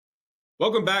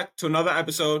Welcome back to another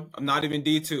episode of Not Even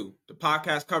D2, the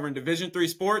podcast covering Division III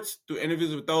sports through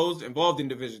interviews with those involved in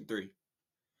Division III.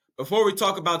 Before we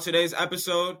talk about today's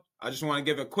episode, I just want to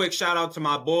give a quick shout out to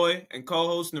my boy and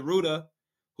co-host Neruda,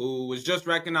 who was just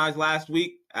recognized last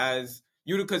week as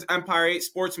Utica's Empire 8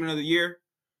 Sportsman of the Year.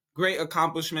 Great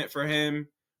accomplishment for him.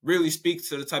 Really speaks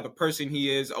to the type of person he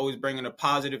is, always bringing a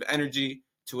positive energy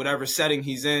to whatever setting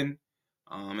he's in.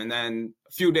 And then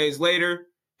a few days later,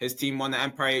 his team won the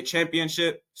Empire 8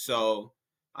 championship. So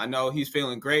I know he's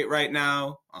feeling great right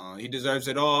now. He deserves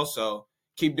it all. So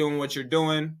keep doing what you're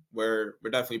doing. We're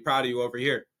definitely proud of you over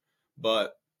here.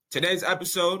 But today's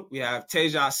episode, we have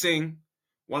Teja Singh,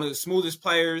 one of the smoothest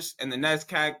players in the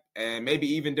NESCAC and maybe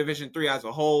even Division III as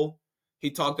a whole.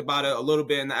 He talked about it a little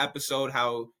bit in the episode,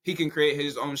 how he can create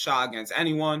his own shot against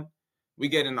anyone. We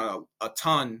get in a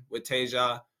ton with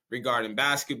Teja regarding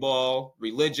basketball,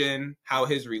 religion, how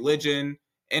his religion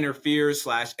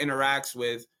interferes/interacts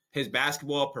with his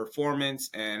basketball performance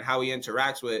and how he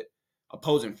interacts with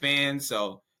opposing fans.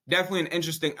 So definitely an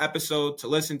interesting episode to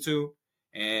listen to.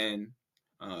 And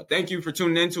thank you for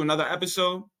tuning in to another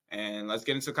episode. And let's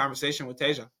get into the conversation with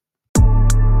Teja.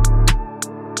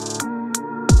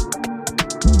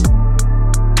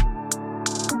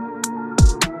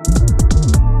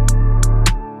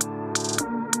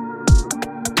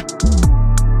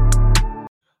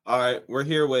 All right, we're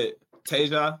here with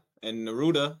Teja and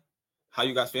Neruda. How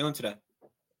you guys feeling today?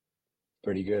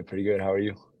 Pretty good. How are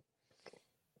you?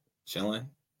 Chilling.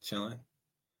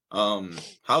 How's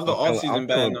the off season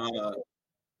been?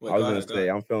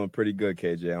 I'm feeling pretty good,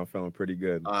 KJ. I'm feeling pretty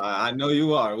good. I know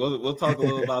you are. We'll talk a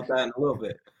little about that in a little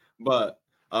bit. But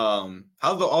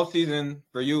how's the off season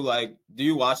for you? Like, do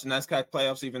you watch the NESCAC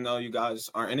playoffs even though you guys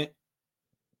aren't in it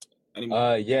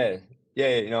anymore? Yeah.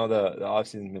 You know, the off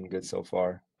season's been good so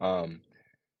far.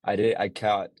 I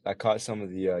caught some of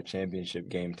the championship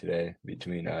game today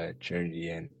between Trinity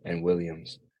and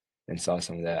Williams, and saw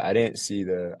some of that.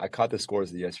 I caught the scores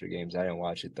of the yesterday games. I didn't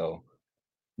watch it though,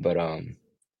 but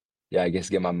yeah, I guess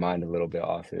get my mind a little bit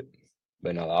off it.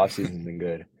 But no, the off season's been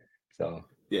good. So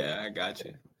yeah, I got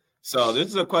you. So this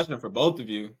is a question for both of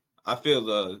you. I feel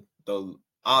the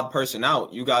odd person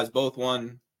out. You guys both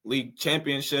won league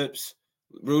championships.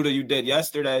 Ruda, you did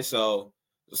yesterday. So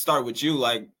let's start with you.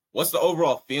 Like, what's the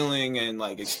overall feeling and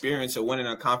like experience of winning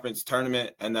a conference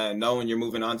tournament and then knowing you're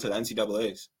moving on to the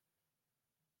NCAAs?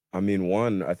 I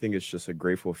mean, I think it's just a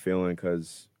grateful feeling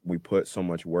because we put so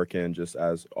much work in just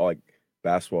as like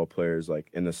basketball players, like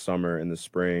in the summer, in the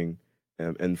spring,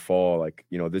 and fall. Like,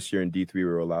 you know, this year in D3, we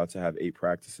were allowed to have 8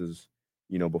 practices,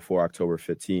 you know, before October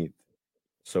 15th.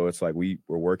 So it's like we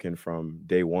were working from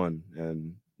day one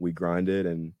and we grinded,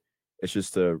 and it's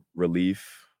just a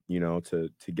relief, you know, to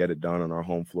get it done on our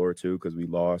home floor too, because we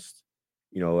lost,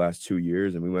 you know, the last 2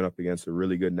 years, and we went up against a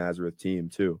really good Nazareth team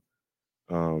too,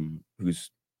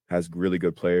 has really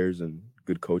good players and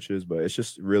good coaches. But it's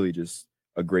just really just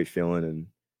a great feeling and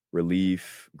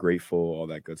relief, grateful, all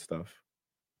that good stuff.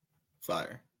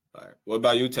 Fire. What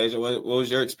about you, Teja? What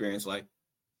was your experience like?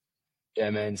 Yeah,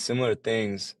 man, similar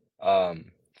things.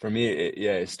 For me,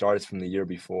 it starts from the year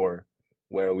before,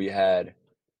 where we had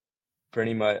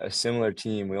pretty much a similar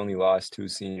team. We only lost 2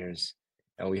 seniors,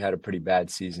 and we had a pretty bad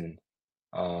season.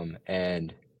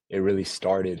 And it really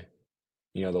started,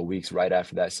 you know, the weeks right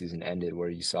after that season ended, where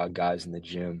you saw guys in the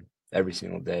gym every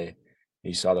single day.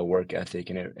 You saw the work ethic,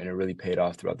 and it really paid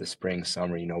off throughout the spring,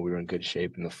 summer. You know, we were in good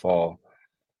shape in the fall.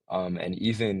 And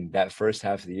even that first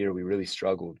half of the year, we really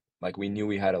struggled. Like, we knew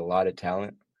we had a lot of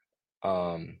talent,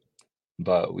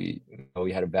 but we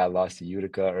had a bad loss to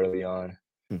Utica early on.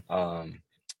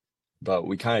 But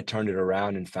we kind of turned it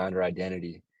around and found our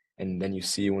identity. And then you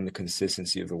see when the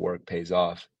consistency of the work pays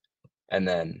off. And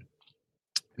then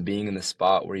being in the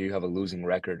spot where you have a losing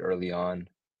record early on,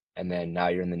 and then now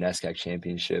you're in the NESCAC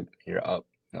championship, you're up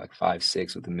like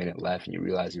 5-6 with a minute left, and you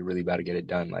realize you're really about to get it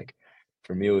done. Like,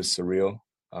 for me, it was surreal.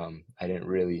 I didn't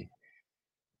really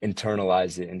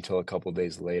internalize it until a couple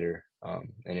days later. And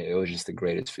it was just the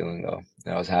greatest feeling though.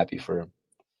 And I was happy for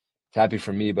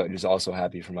me, but just also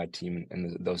happy for my team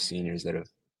and those seniors that have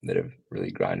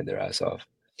really grinded their ass off.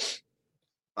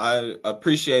 I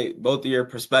appreciate both of your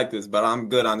perspectives, but I'm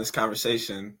good on this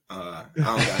conversation. I don't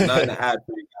got nothing to add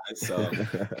for you guys. So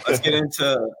let's get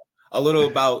into a little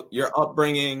about your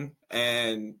upbringing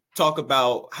and talk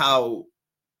about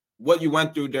what you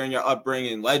went through during your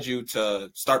upbringing led you to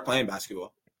start playing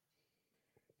basketball.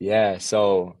 Yeah,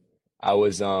 so I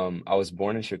was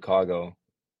born in Chicago,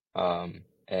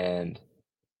 and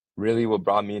really what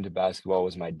brought me into basketball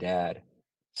was my dad.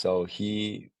 So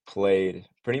he played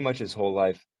pretty much his whole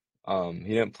life.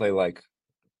 He didn't play like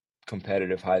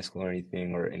competitive high school or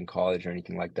anything, or in college or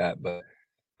anything like that, but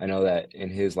I know that in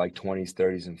his like 20s,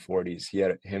 30s, and 40s,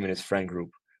 him and his friend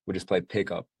group would just play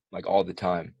pickup like all the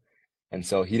time. And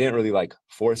so he didn't really like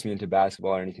force me into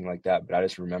basketball or anything like that, but I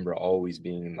just remember always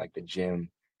being in like the gym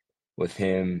with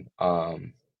him.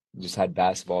 Just had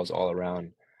basketballs all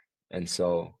around. And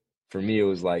so for me, it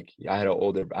was like I have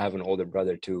an older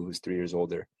brother too, who's 3 years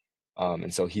older.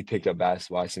 And so he picked up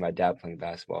basketball. I see my dad playing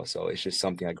basketball. So it's just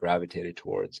something I gravitated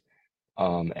towards.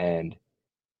 And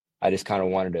I just kind of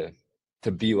wanted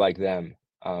to be like them.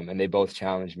 And they both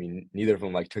challenged me. Neither of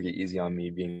them like took it easy on me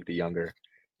being the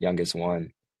youngest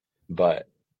one. But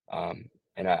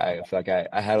and I feel like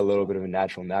I had a little bit of a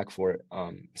natural knack for it.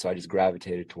 So I just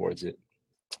gravitated towards it.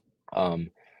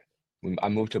 I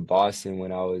moved to Boston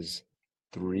when I was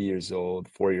 3 years old,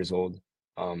 4 years old.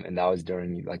 And that was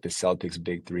during like the Celtics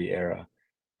Big Three era.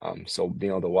 So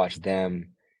being able to watch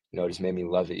them, just made me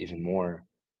love it even more.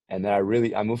 And then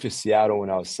I moved to Seattle when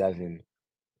I was 7,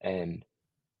 and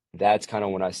that's kind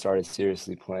of when I started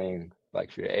seriously playing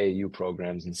like for AAU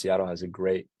programs. And Seattle has a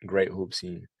great hoop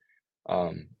scene.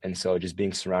 And so just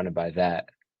being surrounded by that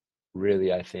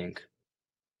really, I think,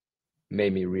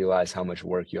 made me realize how much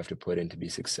work you have to put in to be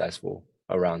successful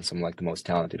around some like the most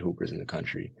talented hoopers in the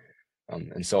country.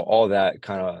 And so all that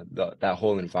kind of that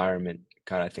whole environment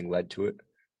kind of I think led to it.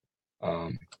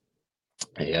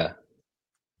 Yeah.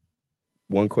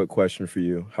 One quick question for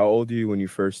you: how old are you when you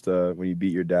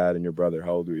beat your dad and your brother?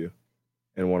 How old were you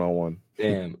in 1-on-1?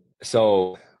 Damn.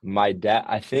 So my dad,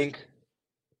 I think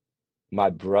my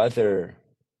brother,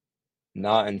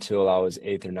 not until I was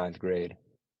 8th or 9th grade,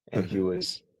 and he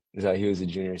was a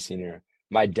junior, senior.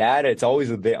 My dad, it's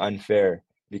always a bit unfair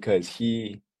because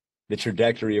the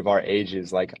trajectory of our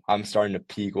ages, like I'm starting to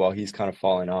peak while he's kind of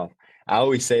falling off. I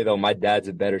always say though, my dad's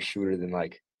a better shooter than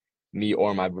like me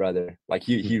or my brother. Like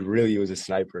he really was a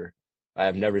sniper. I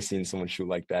have never seen someone shoot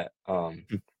like that.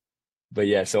 But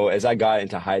yeah, so as I got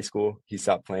into high school, he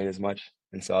stopped playing as much,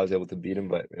 and so I was able to beat him.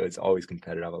 But it was always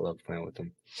competitive. I loved playing with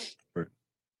him.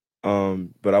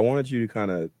 But I wanted you to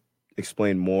kind of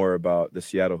explain more about the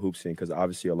Seattle hoop scene, because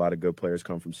obviously a lot of good players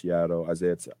come from Seattle.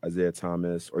 Isaiah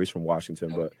Thomas, or he's from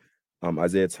Washington, but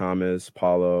Isaiah Thomas,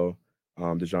 Paulo,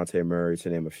 DeJounte Murray, to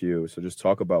name a few. So just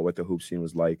talk about what the hoop scene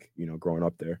was like, growing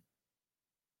up there.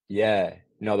 Yeah,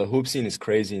 the hoop scene is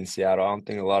crazy in Seattle. I don't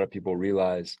think a lot of people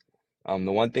realize.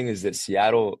 The one thing is that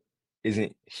Seattle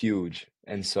isn't huge,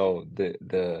 and so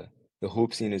the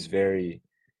hoop scene is very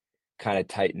kind of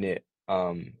tight knit.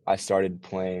 I started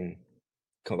playing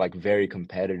like very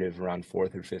competitive around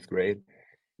 4th or 5th grade,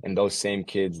 and those same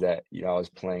kids that I was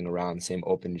playing around, same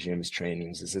open gyms,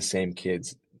 trainings, it's the same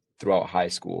kids throughout high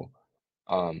school.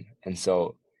 And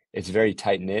so it's very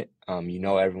tight knit.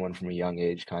 Everyone from a young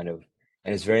age kind of,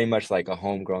 and it's very much like a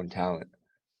homegrown talent.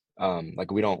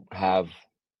 Like we don't have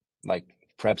like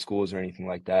prep schools or anything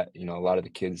like that. A lot of the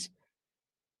kids,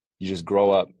 you just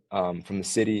grow up from the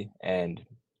city, and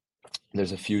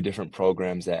there's a few different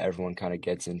programs that everyone kind of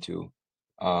gets into.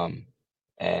 Um,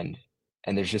 and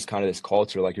there's just kind of this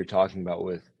culture like you're talking about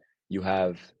with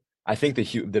I think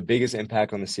the biggest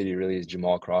impact on the city really is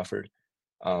Jamal Crawford.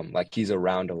 Like he's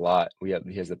around a lot. He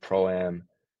has the pro-am.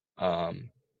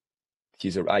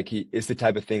 It's the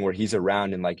type of thing where he's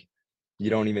around and like you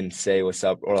don't even say what's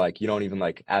up, or like you don't even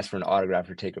like ask for an autograph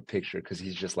or take a picture because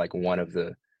he's just like one of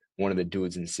the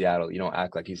dudes in Seattle. You don't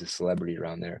act like he's a celebrity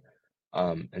around there.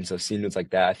 And so seeing dudes like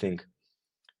that, I think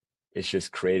it's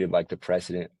just created like the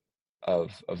precedent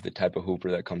of the type of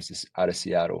hooper that comes out of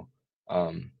Seattle.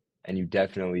 And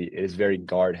it is very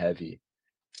guard heavy.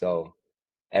 So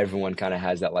everyone kind of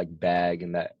has that like bag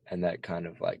and that kind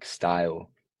of like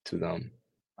style to them.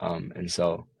 And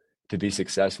so to be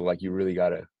successful, like you really got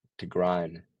to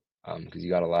grind because you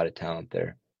got a lot of talent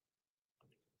there.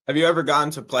 Have you ever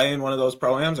gotten to play in one of those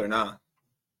pro-ams or not?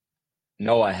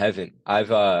 No, I haven't.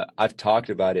 I've talked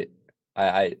about it.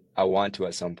 I want to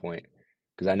at some point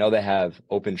because I know they have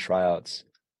open tryouts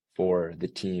for the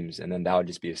teams, and then that would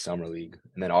just be a summer league,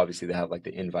 and then obviously they have like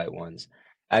the invite ones.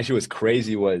 Actually, what's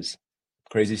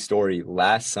crazy story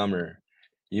last summer.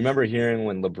 You remember hearing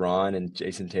when LeBron and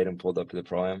Jason Tatum pulled up to the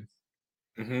pro-am?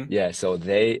 Mm-hmm. Yeah, so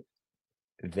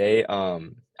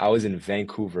I was in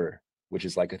Vancouver, which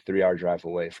is like a 3-hour drive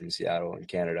away from Seattle in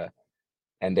Canada,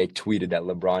 and they tweeted that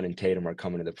LeBron and Tatum are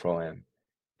coming to the pro-am.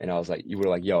 And I was like, you were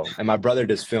like, yo, and my brother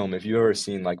does film. If you ever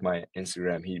seen like my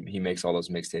Instagram, he makes all those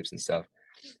mixtapes and stuff.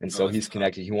 And so he's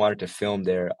connected. He wanted to film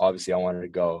there. Obviously, I wanted to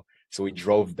go. So we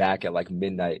drove back at like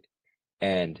midnight,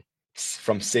 and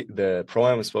the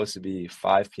pro-am was supposed to be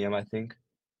 5 p.m., I think.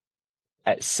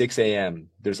 At 6 a.m.,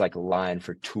 there's like a line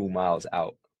for 2 miles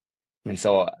out. And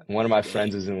so one of my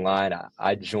friends was in line.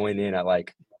 I joined in at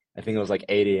like, I think it was like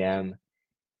 8 a.m.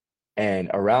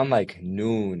 And around like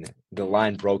noon, the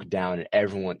line broke down and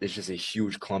everyone, it's just a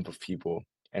huge clump of people.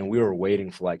 And we were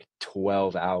waiting for like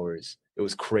 12 hours. It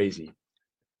was crazy.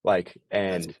 Like,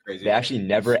 That's and crazy they to actually hear.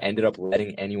 never ended up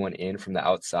letting anyone in from the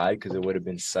outside because it would have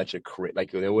been such a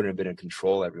like they wouldn't have been in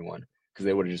control everyone because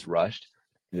they would have just rushed.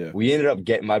 Yeah. We ended up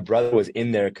getting, my brother was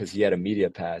in there because he had a media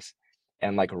pass.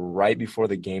 And like right before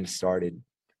the game started,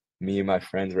 me and my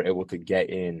friends were able to get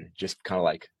in, just kind of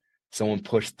like someone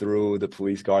pushed through, the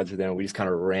police guards were there, and we just kind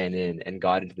of ran in and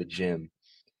got into the gym.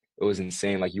 It was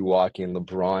insane. Like you walk in,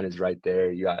 LeBron is right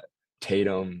there. You got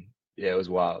Tatum. Yeah, it was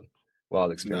wild. Wild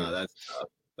Nah, experience. that's tough.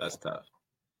 That's tough.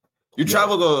 You Yeah.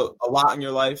 traveled a lot in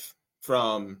your life,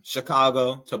 from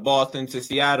Chicago to Boston to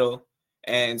Seattle,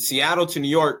 and Seattle to New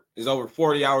York is over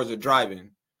 40 hours of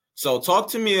driving. So talk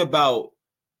to me about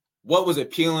what was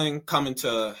appealing coming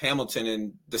to Hamilton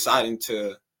and deciding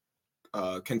to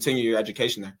continue your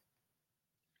education there.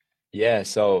 Yeah,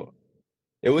 so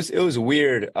it was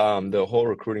weird, the whole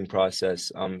recruiting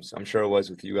process. I'm sure it was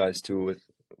with you guys too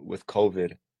with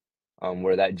COVID,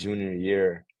 where that junior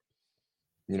year,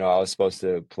 I was supposed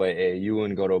to play AAU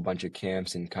and go to a bunch of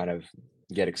camps and kind of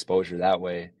get exposure that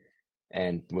way.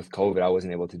 And with COVID, I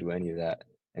wasn't able to do any of that.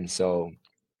 And so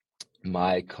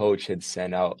my coach had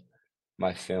sent out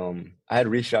my film. I had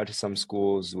reached out to some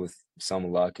schools with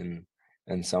some luck and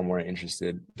some weren't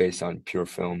interested based on pure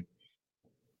film.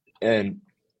 And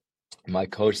my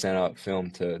coach sent out film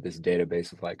to this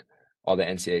database of like all the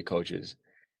NCAA coaches.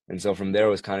 And so from there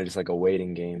it was kind of just like a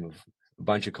waiting game of a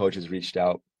bunch of coaches reached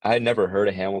out. I had never heard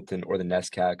of Hamilton or the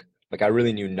NESCAC. Like I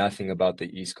really knew nothing about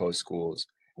the East Coast schools.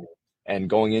 And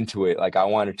going into it, like I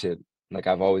wanted to, like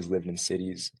I've always lived in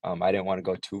cities. I didn't want to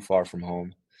go too far from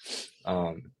home.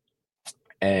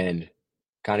 And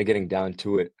kind of getting down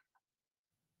to it,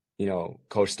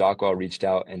 Coach Stockwell reached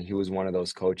out and he was one of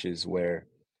those coaches where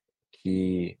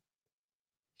he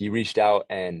he reached out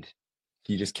and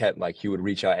he just kept like he would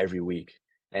reach out every week.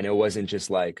 And it wasn't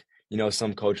just like,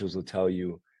 some coaches will tell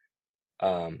you,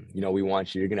 we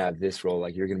want you, you're gonna have this role,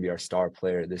 like you're gonna be our star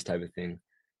player, this type of thing.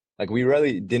 Like we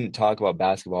really didn't talk about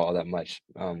basketball all that much.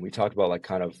 We talked about like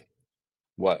kind of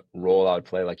what role I would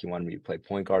play. Like he wanted me to play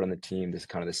point guard on the team. This is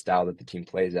kind of the style that the team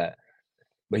plays at.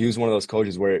 But he was one of those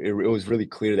coaches where it was really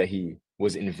clear that he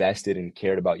was invested and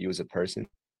cared about you as a person.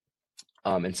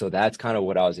 And so that's kind of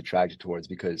what I was attracted towards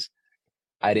because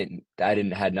I didn't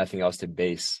had nothing else to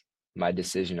base my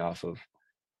decision off of.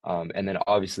 And then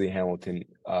obviously Hamilton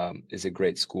is a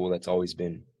great school that's always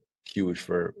been huge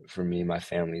for me and my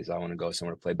family. Is I want to go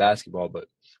somewhere to play basketball, but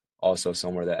also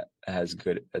somewhere that's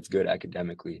good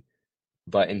academically.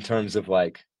 But in terms of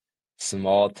like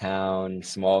small town,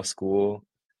 small school,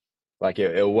 like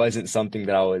it wasn't something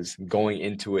that I was going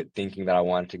into it thinking that I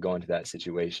wanted to go into that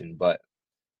situation. But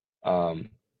um,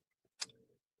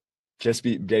 just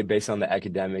based on the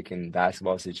academic and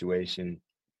basketball situation,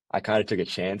 I kind of took a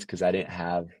chance because I didn't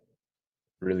have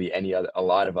really a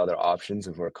lot of other options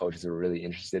of where coaches were really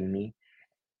interested in me.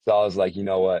 So I was like, you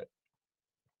know what,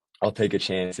 I'll take a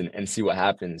chance and see what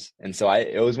happens. And so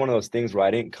it was one of those things where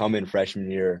I didn't come in freshman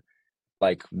year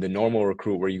like the normal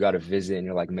recruit where you got to visit and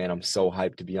you're like, man, I'm so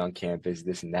hyped to be on campus,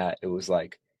 this and that. It was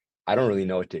like, I don't really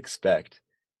know what to expect.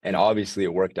 And Yeah. obviously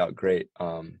it worked out great.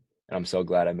 And I'm so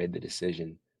glad I made the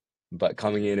decision. But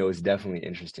coming in, it was definitely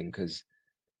interesting because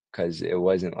it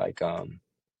wasn't like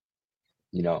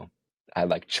you know, I had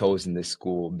like chosen this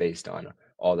school based on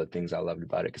all the things I loved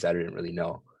about it because I didn't really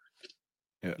know.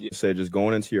 Yeah. Yeah. Say just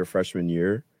going into your freshman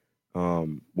year, what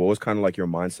was kind of like your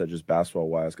mindset just basketball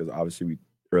wise? Because obviously we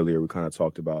kind of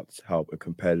talked about how a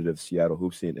competitive Seattle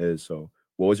hoop scene is. So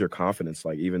what was your confidence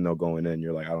like? Even though going in,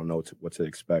 you're like, I don't know what to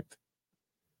expect.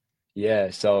 Yeah,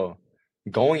 so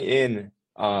going in,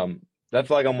 I feel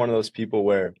like I'm one of those people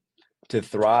where to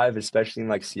thrive, especially in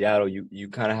like Seattle, you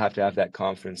kind of have to have that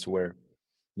confidence where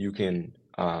you can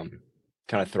kind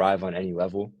of thrive on any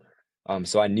level.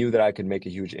 So I knew that I could make a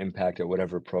huge impact at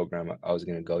whatever program I was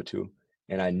going to go to,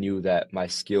 and I knew that my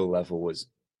skill level was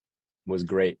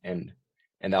great and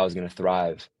I was going to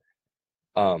thrive.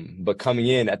 But coming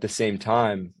in at the same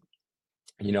time,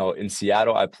 in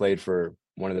Seattle, I played for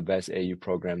one of the best AU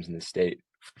programs in the state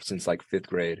since like fifth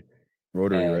grade.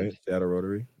 Rotary, And right? Seattle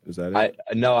Rotary. Is that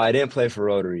it? I didn't play for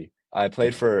Rotary. I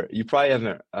played for, you probably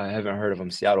haven't heard of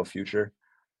them, Seattle Future.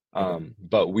 Okay.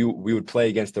 But we would play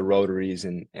against the Rotaries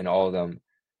and all of them.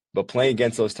 But playing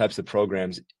against those types of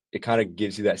programs, it kind of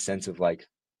gives you that sense of like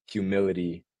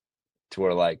humility to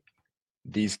where like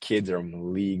these kids are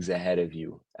leagues ahead of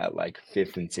you at like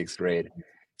fifth and sixth grade.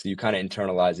 So you kind of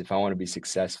internalize if I want to be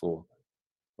successful,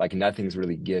 like nothing's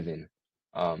really given.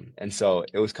 And so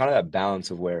it was kind of that balance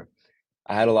of where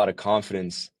I had a lot of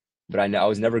confidence, but I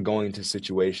was never going into a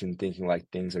situation thinking like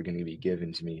things are going to be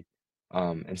given to me.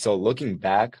 And so looking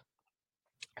back,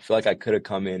 I feel like I could have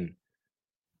come in,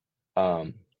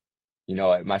 um,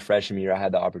 my freshman year, I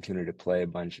had the opportunity to play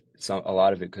a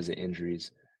lot of it because of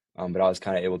injuries, but I was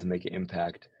kind of able to make an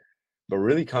impact. But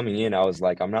really coming in, I was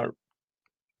like, I'm not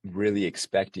really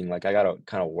expecting, like I got to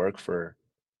kind of work for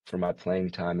my playing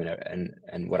time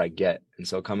and what I get. And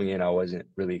so coming in, I wasn't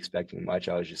really expecting much.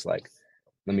 I was just like,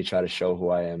 let me try to show who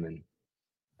I am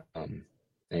and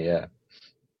yeah.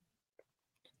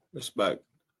 Respect.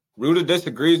 Ruda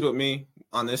disagrees with me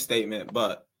on this statement,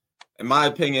 but in my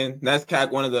opinion,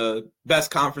 NESCAC, one of the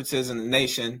best conferences in the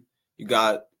nation. You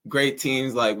got great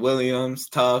teams like Williams,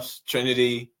 Tufts,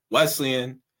 Trinity,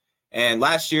 Wesleyan. And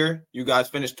last year, you guys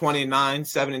finished 29,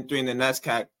 7-3 in the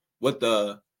NESCAC with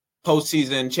the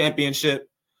postseason championship.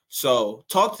 So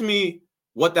talk to me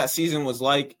what that season was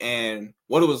like and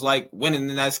what it was like winning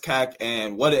the NESCAC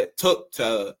and what it took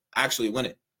to actually win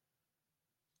it.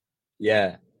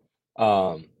 Yeah.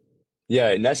 Um,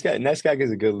 yeah, NESCAC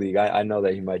is a good league. I know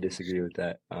that he might disagree with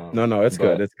that. No, it's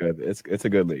good. But It's good. It's a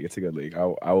good league. It's a good league.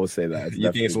 I will say that. It's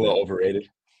you think it's definitely a good. little overrated?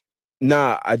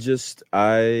 Nah,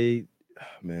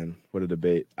 man, what a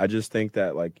debate. I just think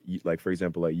that like for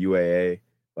example, like UAA,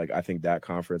 like I think that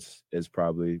conference is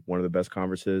probably one of the best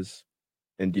conferences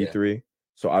in Yeah. D3.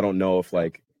 So I don't know if Yeah.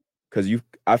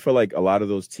 I feel like a lot of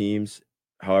those teams,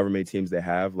 however many teams they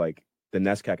have, like the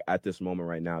NESCAC at this moment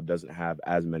right now doesn't have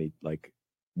as many like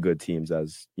good teams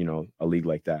as, a league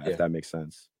like that, if Yeah. that makes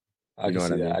sense. I You can know what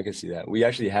see I that. mean? I can see that. We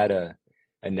actually had a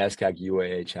NESCAC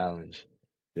UAA challenge,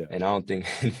 Yeah. and I don't think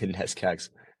the NESCAC's.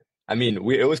 I mean,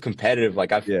 it was competitive.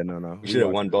 Like Yeah, no. we We should have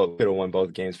watched won it. both. Could have won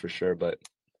both games for sure, but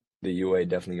the UA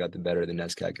definitely got the better of the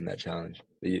NESCAC in that challenge.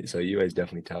 So UA is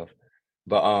definitely tough.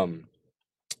 But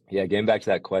yeah, getting back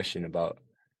to that question about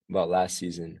last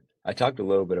season, I talked a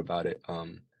little bit about it.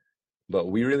 But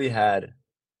we really had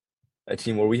a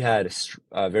team where we had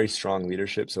very strong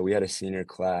leadership. So we had a senior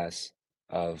class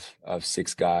of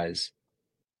 6 guys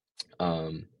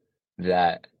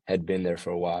that had been there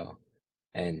for a while.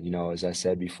 And, as I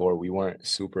said before, we weren't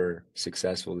super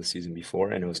successful the season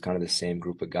before, and it was kind of the same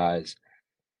group of guys.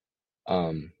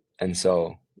 And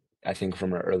so I think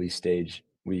from an early stage,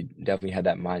 we definitely had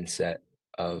that mindset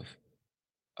of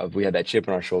we had that chip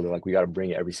on our shoulder, like we got to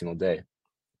bring it every single day.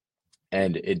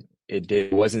 And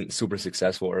it wasn't super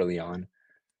successful early on.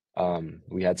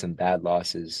 We had some bad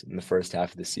losses in the first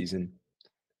half of the season.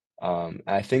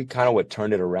 I think kind of what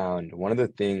turned it around, one of the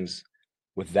things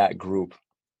with that group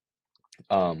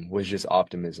was just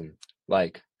optimism.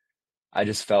 Like I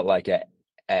just felt like at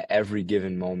every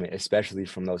given moment, especially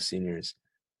from those seniors,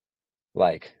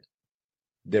 like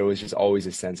there was just always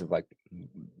a sense of like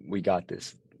we got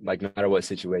this. Like no matter what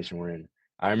situation we're in.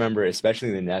 I remember,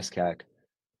 especially in the NESCAC,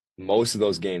 most of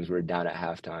those games were down at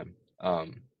halftime. A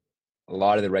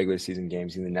lot of the regular season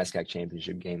games, in the NESCAC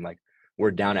championship game, like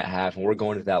we're down at half and we're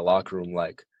going to that locker room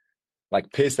like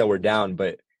pissed that we're down,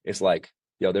 but it's like,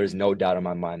 yo, there's no doubt in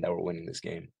my mind that we're winning this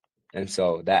game. And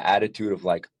so that attitude of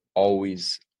like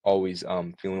always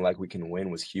feeling like we can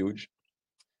win was huge.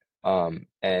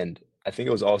 And I think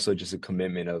it was also just a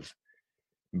commitment of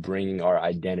bringing our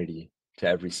identity to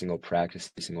every single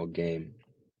practice, every single game,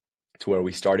 to where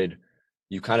we started.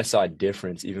 You kind of saw a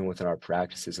difference even within our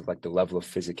practices of like the level of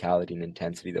physicality and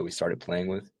intensity that we started playing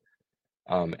with.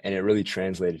 And it really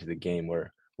translated to the game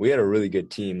where we had a really good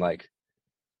team. Like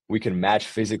we could match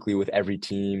physically with every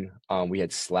team. We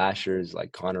had slashers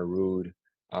like Connor Rude.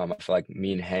 I feel like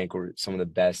me and Hank were some of the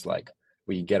best. Like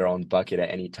we could get our own bucket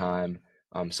at any time.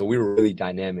 So we were really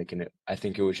dynamic, and I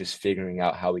think it was just figuring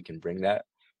out how we can bring that.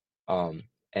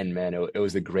 And man, it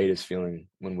was the greatest feeling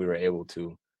when we were able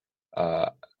to,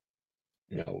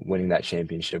 winning that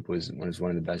championship was one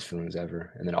of the best feelings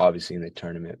ever. And then obviously in the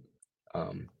tournament,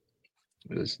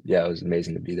 it was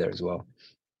amazing to be there as well.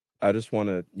 I just want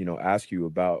to, ask you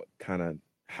about kind of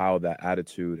how that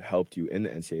attitude helped you in the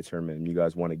NCAA tournament. And you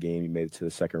guys won a game, you made it to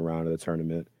the second round of the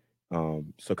tournament.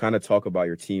 So kind of talk about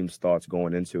your team's thoughts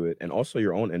going into it and also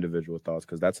your own individual thoughts,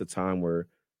 because that's a time where,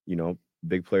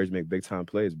 big players make big time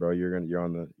plays, bro. You're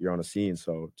on the scene.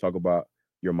 So talk about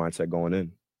your mindset going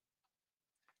in.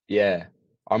 Yeah.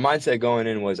 Our mindset going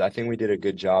in was I think we did a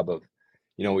good job of,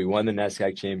 we won the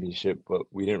NESCAC championship, but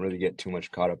we didn't really get too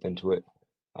much caught up into it.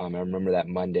 I remember that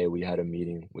Monday we had a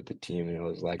meeting with the team and it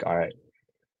was like, all right,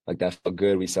 like that felt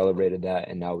good. We celebrated that,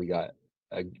 and now we got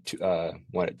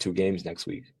 2 games next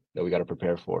week that we got to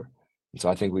prepare for. And so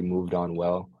I think we moved on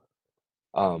well.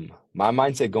 My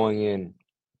mindset going in,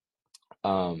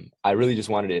 I really just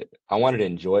I wanted to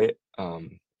enjoy it.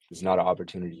 It's not an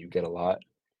opportunity you get a lot.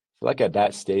 So like at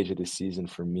that stage of the season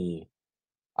for me,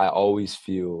 I always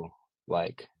feel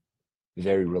like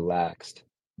very relaxed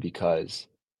because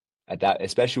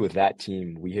especially with that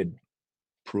team, we had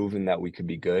proven that we could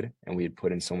be good and we had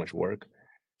put in so much work.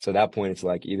 So at that point, it's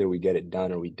like either we get it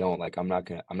done or we don't. Like I'm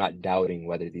not doubting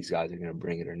whether these guys are gonna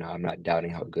bring it or not. I'm not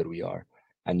doubting how good we are.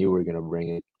 I knew we were gonna bring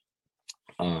it.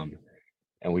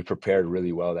 And we prepared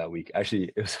really well that week.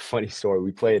 Actually, it was a funny story.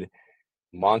 We played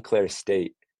Montclair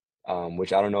State,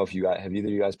 which I don't know if have either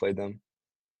of you guys played them?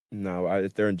 No,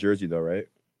 they're in Jersey though, right?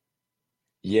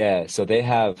 Yeah, so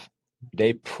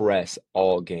they press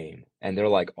all game and they're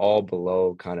like all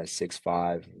below kind of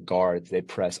 6'5" guards. They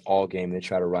press all game. They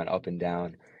try to run up and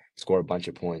down, score a bunch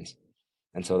of points.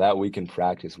 And so that week in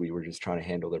practice, we were just trying to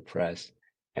handle their press,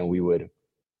 and we would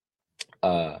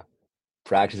uh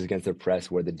practice against their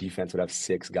press where the defense would have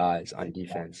 6 guys on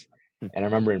defense. And I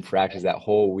remember in practice that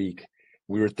whole week,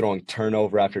 we were throwing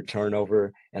turnover after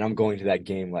turnover, and I'm going to that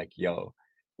game like, yo,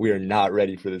 we are not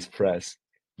ready for this press.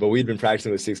 But we'd been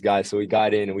practicing with 6 guys, so we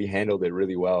got in and we handled it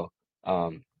really well.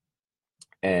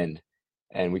 And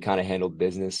we kind of handled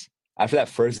business. After that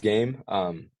first game,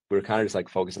 we were kind of just like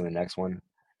focused on the next one.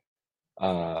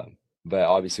 But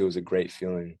obviously it was a great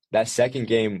feeling. That second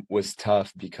game was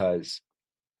tough because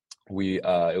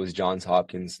it was Johns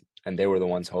Hopkins and they were the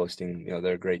ones hosting.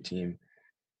 They're a great team.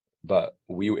 But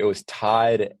it was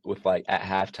tied with like at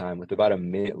halftime with about a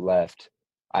minute left.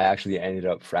 I actually ended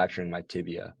up fracturing my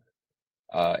tibia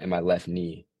in my left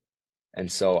knee.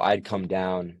 And so I'd come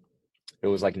down. It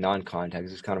was like non-contact.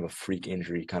 It was kind of a freak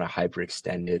injury, kind of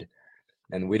hyperextended.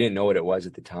 And we didn't know what it was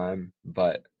at the time,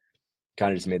 but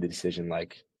kind of just made the decision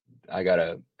like I got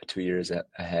a 2 years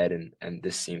ahead and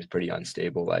this seems pretty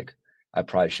unstable. Like I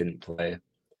probably shouldn't play.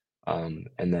 And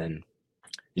then,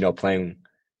 playing,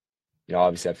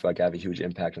 obviously I feel like I have a huge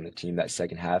impact on the team. That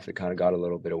second half, it kind of got a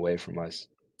little bit away from us.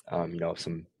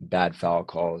 Some bad foul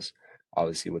calls,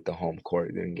 obviously with the home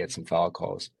court, didn't get some foul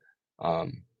calls.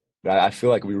 But I feel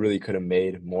like we really could have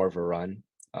made more of a run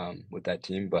with that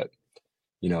team. But,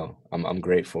 I'm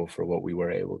grateful for what we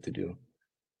were able to do.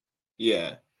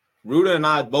 Yeah. Ruda and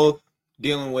I both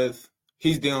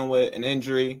he's dealing with an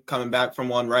injury, coming back from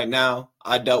one right now.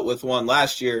 I dealt with one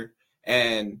last year.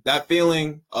 And that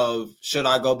feeling of should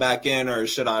I go back in or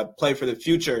should I play for the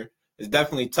future is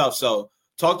definitely tough. So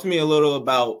talk to me a little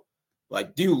about,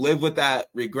 like, do you live with that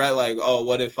regret? Like, oh,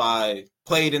 what if I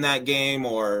played in that game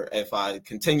or if I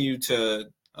continue to,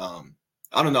 I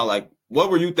don't know, like,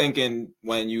 what were you thinking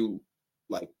when you,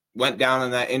 like, went down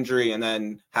on that injury and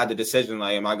then had the decision,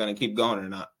 like, am I going to keep going or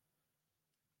not?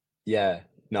 Yeah,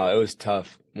 no, it was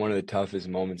tough. One of the toughest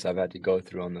moments I've had to go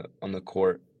through on the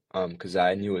court. Because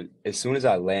I knew it as soon as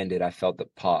I landed, I felt the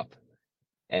pop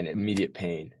and immediate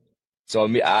pain. So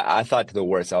I thought to the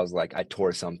worst. I was like, I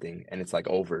tore something and it's like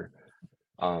over.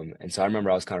 And so I remember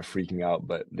I was kind of freaking out,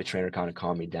 but the trainer kind of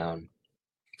calmed me down.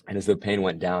 And as the pain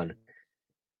went down,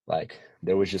 like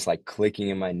there was just like clicking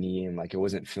in my knee and like it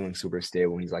wasn't feeling super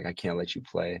stable. And he's like, I can't let you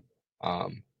play.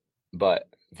 But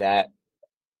that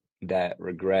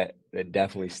regret, that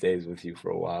definitely stays with you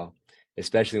for a while,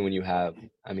 especially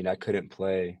when I couldn't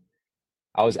play.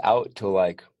 I was out till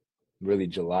like really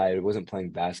July. I wasn't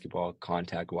playing basketball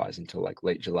contact wise until like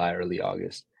late July, early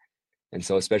August. And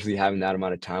so especially having that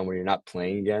amount of time where you're not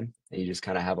playing again and you just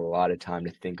kind of have a lot of time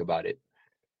to think about it.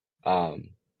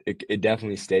 It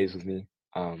definitely stays with me.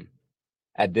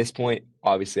 At this point,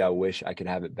 obviously I wish I could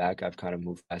have it back. I've kind of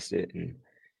moved past it and,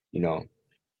 you know,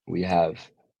 we have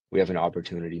an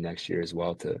opportunity next year as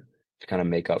well to kind of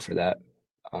make up for that.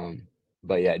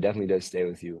 But yeah, it definitely does stay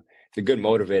with you. It's a good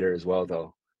motivator as well,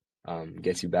 though.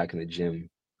 Gets you back in the gym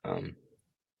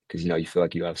because you feel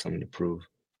like you have something to prove.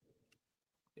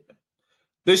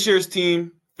 This year's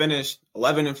team finished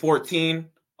 11-14,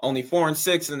 only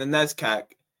 4-6 in the NESCAC.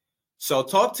 So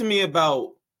talk to me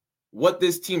about what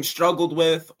this team struggled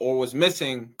with or was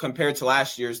missing compared to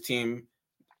last year's team.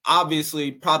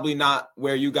 Obviously, probably not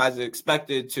where you guys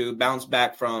expected to bounce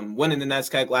back from winning the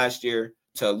NESCAC last year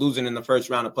to losing in the first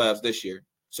round of playoffs this year.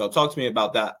 So talk to me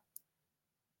about that.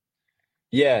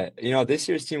 Yeah, this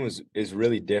year's team is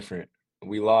really different.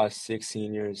 We lost 6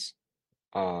 seniors,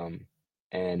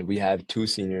 and we have 2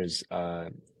 seniors.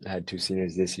 Had 2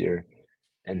 seniors this year,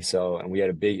 and we had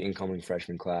a big incoming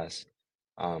freshman class.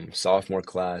 Sophomore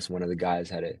class, one of the guys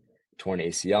had a torn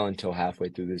ACL until halfway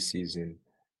through this season.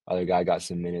 Other guy got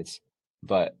some minutes,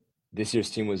 but this year's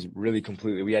team was really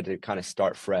completely. We had to kind of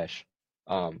start fresh,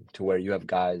 to where you have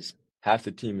guys. Half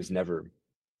the team has never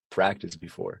practiced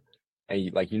before, and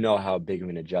you know how big of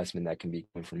an adjustment that can be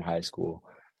coming from high school.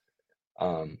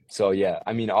 So yeah,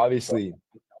 I mean, obviously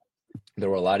there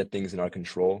were a lot of things in our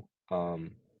control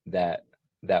that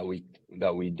that we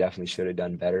definitely should have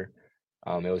done better.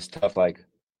 It was tough, like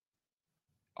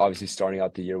obviously starting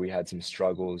out the year we had some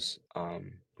struggles.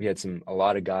 We had a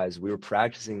lot of guys. We were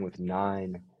practicing with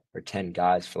 9 or 10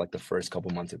 guys for like the first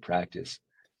couple months of practice.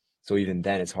 So even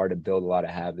then it's hard to build a lot of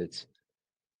habits.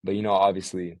 But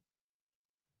obviously,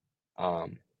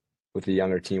 um, with the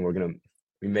younger team,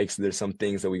 there's some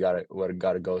things that we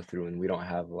gotta go through, and we don't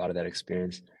have a lot of that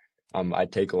experience. I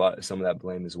take some of that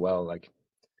blame as well. Like,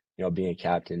 being a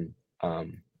captain,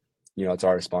 it's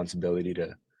our responsibility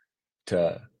to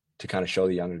kind of show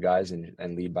the younger guys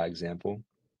and lead by example.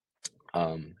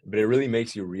 But it really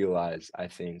makes you realize, I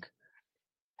think,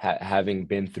 having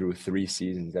been through 3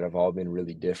 seasons that have all been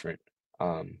really different,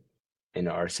 in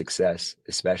our success,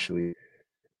 especially,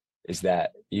 is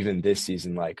that even this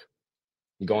season, like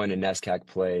going to NESCAC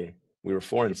play,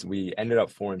 we ended up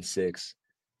 4-6.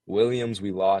 Williams,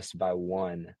 we lost by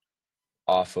 1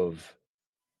 off of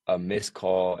a missed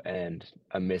call and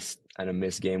a missed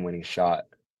game-winning shot.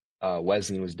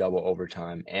 Wesleyan was double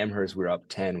overtime. Amherst, we were up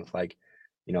 10 with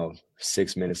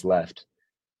 6 minutes left.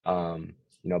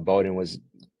 Bowdoin was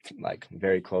like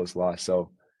very close loss. So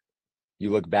you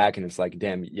look back and it's like,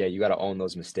 damn, yeah, you got to own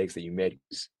those mistakes that you made.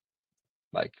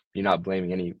 Like, you're not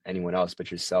blaming anyone else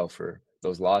but yourself for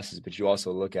those losses, but you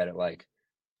also look at it like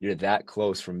you're that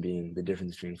close from being the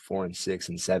difference between 4-6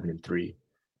 and 7-3.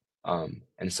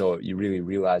 And so you really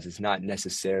realize it's not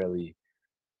necessarily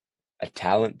a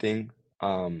talent thing,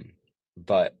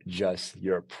 but just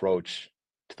your approach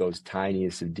to those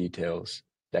tiniest of details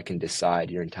that can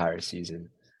decide your entire season.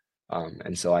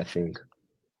 And so I think,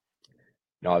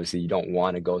 obviously you don't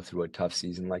want to go through a tough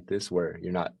season like this where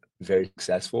you're not very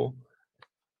successful.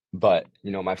 But,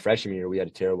 my freshman year, we had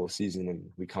a terrible season, and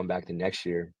we come back the next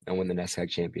year and win the NESCAC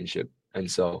championship.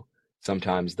 And so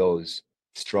sometimes those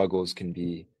struggles can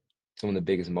be some of the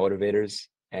biggest motivators,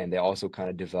 and they also kind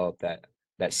of develop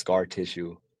that scar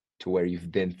tissue to where you've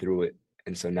been through it.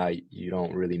 And so now you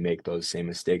don't really make those same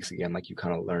mistakes again, like you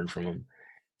kind of learn from them.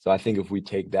 So I think if we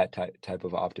take that type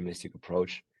of optimistic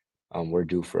approach, we're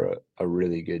due for a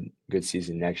really good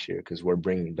season next year, because we're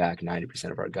bringing back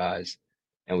 90% of our guys,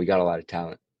 and we got a lot of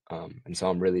talent. And so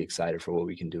I'm really excited for what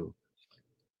we can do.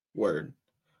 Word.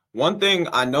 One thing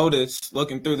I noticed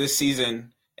looking through this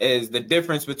season is the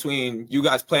difference between you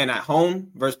guys playing at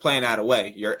home versus playing at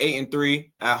away. You're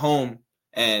 8-3 at home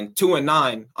and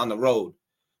 2-9 on the road.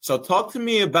 So talk to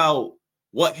me about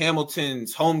what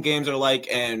Hamilton's home games are like,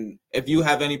 and if you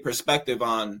have any perspective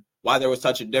on why there was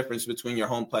such a difference between your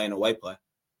home play and away play.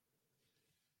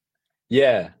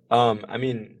 Yeah. I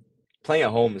mean, playing at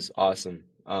home is awesome.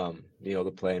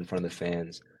 To play in front of the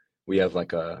fans. We have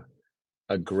like a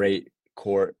great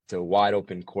court. It's a wide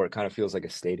open court, kind of feels like a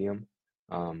stadium.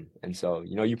 And so,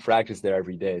 you practice there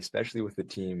every day, especially with the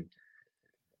team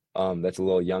that's a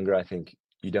little younger. I think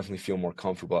you definitely feel more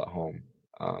comfortable at home.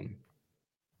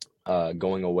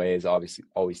 Going away is obviously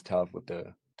always tough with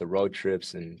the road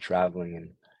trips and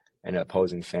traveling and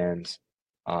opposing fans.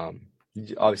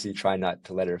 You obviously try not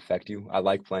to let it affect you. I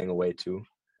like playing away too.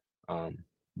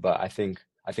 But I think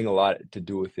a lot to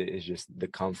do with it is just the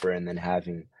comfort, and then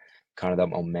having kind of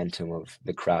that momentum of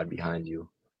the crowd behind you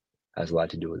has a lot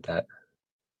to do with that.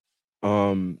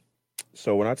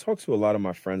 So when I talk to a lot of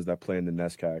my friends that play in the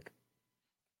NESCAC,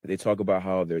 they talk about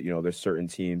how there's certain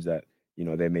teams that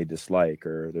they may dislike,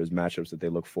 or there's matchups that they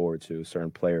look forward to,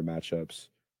 certain player matchups,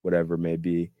 whatever it may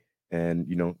be. And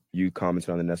you commented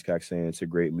on the NESCAC saying it's a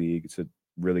great league, it's a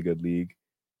really good league.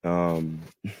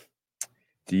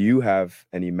 Do you have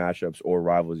any matchups or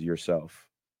rivals yourself?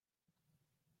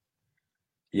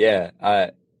 Yeah,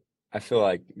 I feel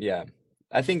like, yeah,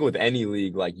 I think with any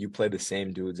league, like, you play the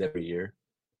same dudes every year.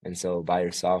 And so by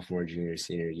your sophomore, junior,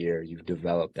 senior year, you've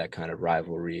developed that kind of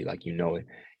rivalry. Like, it,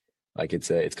 like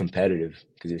it's competitive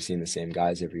because you're seeing the same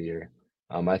guys every year.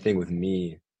 I think with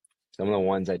me, some of the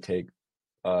ones I take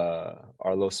are a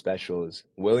little special.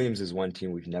 Williams is one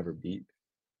team we've never beat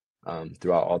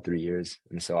throughout all 3 years.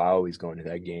 And so I always go into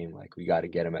that game like we got to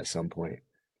get them at some point.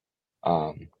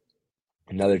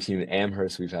 Another team,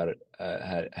 Amherst, we've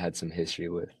had some history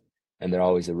with, and they're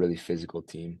always a really physical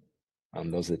team.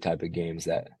 Those are the type of games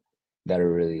that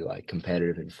are really like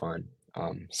competitive and fun.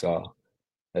 So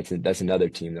that's another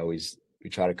team that we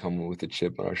try to come with a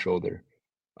chip on our shoulder.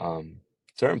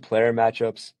 Certain player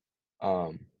matchups.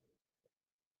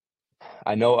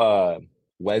 I know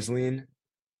Wesleyan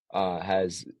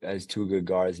has 2 good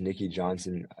guards. Nicky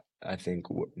Johnson, I think,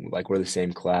 we're the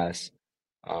same class.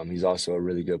 He's also a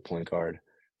really good point guard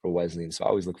for Wesleyan, so I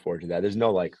always look forward to that. There's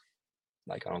no like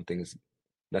I don't think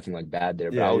nothing like bad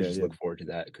there, but Yeah, I would yeah, just yeah. look forward to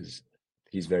that because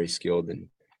he's very skilled and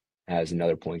has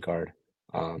another point guard.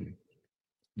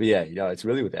 But yeah, it's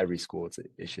really with every school.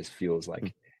 It just feels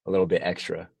like a little bit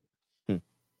extra.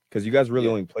 Because you guys really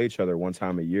Yeah. only play each other one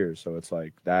time a year, so it's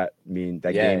like that game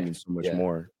Yeah, means so much yeah,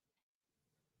 more.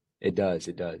 it does.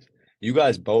 It does. You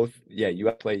guys both, you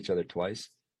guys play each other twice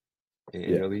in Yeah,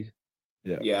 your league.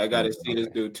 yeah. Yeah, I got to One, see this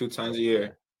Okay. dude 2 times a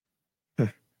year.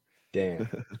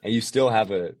 Damn. And you still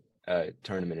have a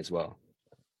tournament as well.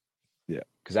 yeah.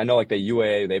 Because I know like the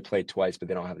UAA, they play twice, but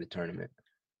they don't have the tournament.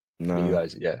 But you Nah.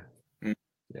 guys, yeah. Mm.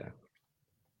 Yeah.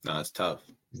 No, it's tough.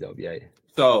 So, yeah.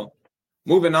 So,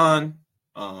 moving on,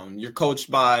 you're coached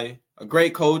by a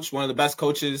great coach, one of the best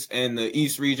coaches in the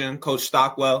East region, Coach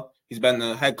Stockwell. He's been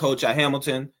the head coach at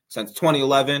Hamilton since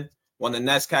 2011, won the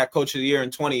NESCAC Coach of the Year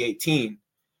in 2018.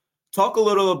 Talk a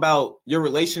little about your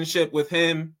relationship with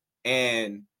him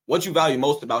and what you value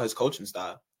most about his coaching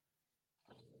style.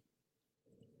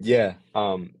 Yeah.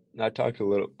 I talked a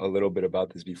little bit about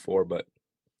this before, but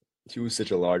he was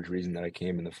such a large reason that I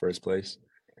came in the first place.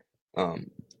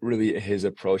 Really his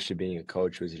approach to being a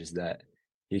coach was just that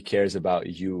he cares about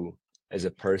you as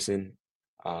a person.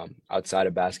 Outside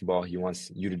of basketball, he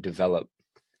wants you to develop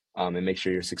and make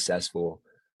sure you're successful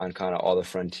on kind of all the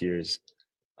frontiers.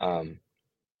 And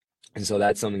so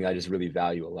that's something I just really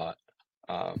value a lot.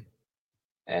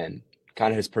 And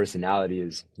kind of his personality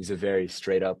is he's a very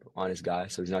straight up, honest guy.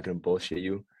 So he's not going to bullshit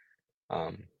you.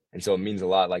 And so it means a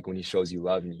lot, like when he shows you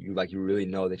love and you really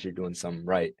know that you're doing something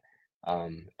right.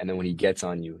 And then when he gets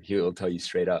on you, he'll tell you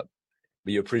straight up.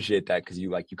 But you appreciate that because you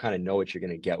kind of know what you're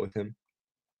going to get with him.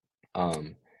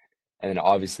 And then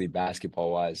obviously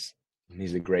basketball wise,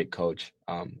 he's a great coach,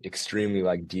 extremely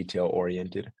like detail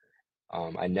oriented.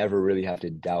 I never really have to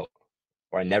doubt,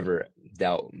 or I never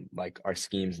doubt like our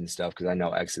schemes and stuff because I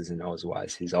know X's and O's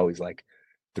wise. He's always like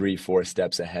 3-4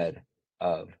 steps ahead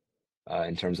of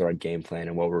in terms of our game plan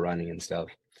and what we're running and stuff.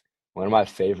 One of my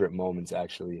favorite moments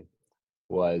actually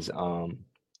was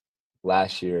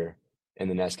last year in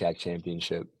the NESCAC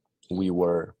championship. We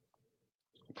were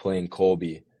playing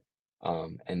Colby,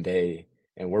 and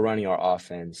we're running our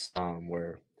offense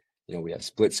where we have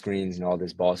split screens and all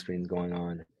this ball screens going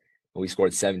on. And we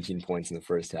scored 17 points in the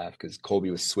first half because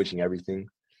Colby was switching everything,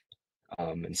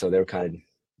 and so they were kind of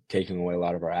taking away a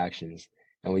lot of our actions.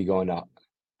 And we go into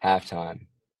halftime,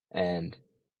 and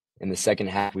in the second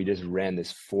half, we just ran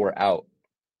this 4-out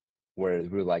where we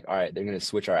were like, all right, they're going to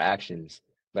switch our actions,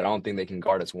 but I don't think they can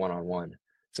guard us one-on-one.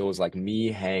 So it was like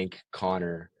me, Hank,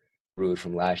 Connor, Rude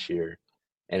from last year.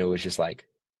 And it was just like,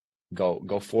 go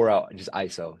 4-out, just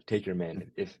ISO, take your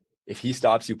man. If he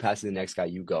stops you, pass to the next guy,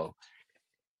 you go.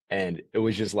 And it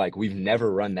was just like, we've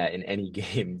never run that in any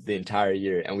game the entire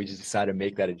year. And we just decided to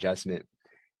make that adjustment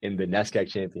in the NESCAC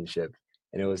championship.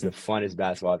 And it was the funnest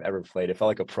basketball I've ever played. It felt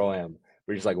like a pro-am.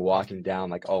 We're just like walking down,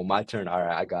 like, oh, my turn. All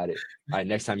right, I got it. All right,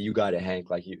 next time you got it, Hank.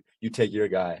 Like you take your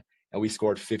guy. And we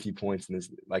scored 50 points in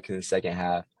the second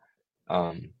half.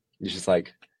 It's just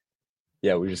like,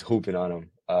 yeah, we're just hooping on him.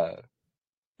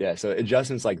 Yeah, so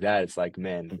adjustments like that, it's like,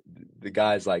 man, the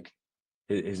guy's like,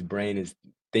 his brain is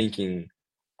thinking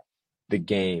the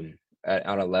game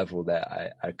on a level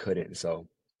that I couldn't. So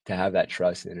to have that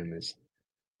trust in him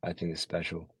I think is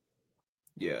special.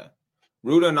 Yeah.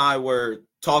 Ruda and I were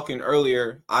talking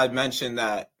earlier. I mentioned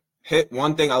that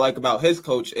one thing I like about his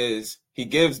coach is he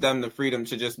gives them the freedom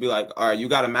to just be like, all right, you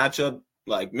got a matchup,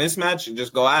 like mismatch, and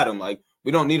just go at him. Like,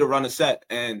 we don't need to run a set.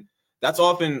 And that's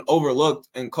often overlooked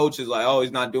in coaches like, oh,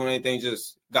 he's not doing anything,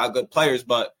 just got good players.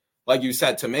 But like you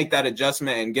said, to make that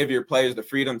adjustment and give your players the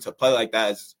freedom to play like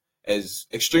that is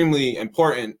extremely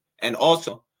important. And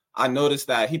also, I noticed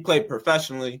that he played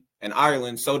professionally in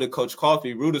Ireland. So did Coach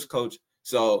Coffey, Ruda's coach.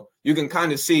 So you can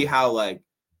kind of see how like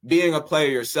being a player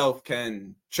yourself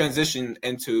can transition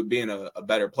into being a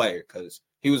better player because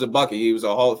he was a bucket. He was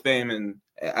a Hall of Fame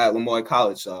at Lemoyne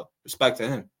College. So respect to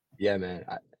him. Yeah, man.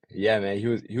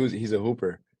 He's a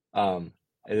hooper.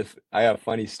 If I got a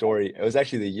funny story. It was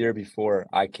actually the year before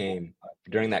I came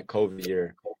during that COVID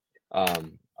year.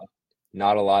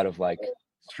 Not a lot of like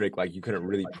strict, like you couldn't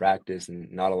really practice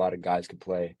and not a lot of guys could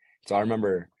play. So I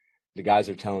remember the guys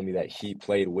are telling me that he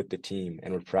played with the team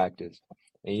and would practice.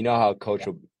 And you know how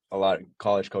a lot of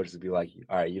college coaches would be like,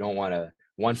 all right, you don't want to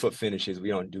 1-foot finishes. We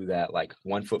don't do that. Like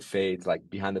 1-foot fades, like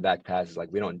behind the back passes.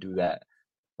 Like we don't do that.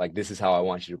 Like this is how I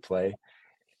want you to play.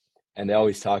 And they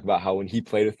always talk about how when he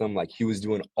played with them, like he was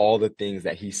doing all the things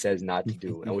that he says not to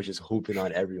do and was just hooping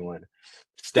on everyone.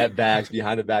 Step backs,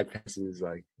 behind the back passes,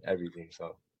 like everything.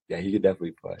 So yeah, he could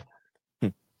definitely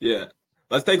play. Yeah.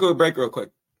 Let's take a break real quick.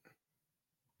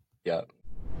 Yeah.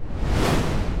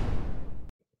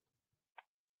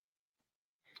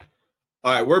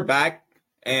 All right, we're back.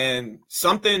 And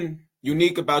something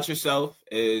unique about yourself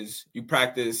is you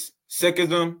practice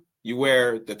Sikhism. You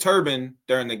wear the turban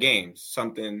during the games,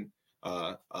 something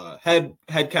head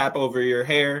cap over your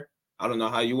hair. I don't know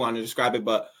how you want to describe it,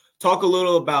 but talk a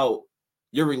little about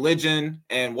your religion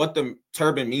and what the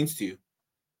turban means to you.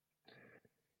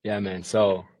 Yeah, man.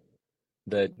 So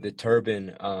the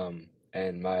turban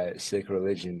and my Sikh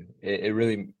religion, it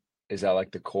really is at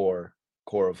like the core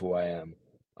of who I am.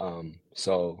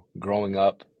 So growing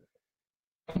up,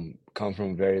 come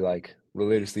from a very like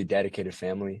religiously dedicated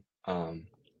family.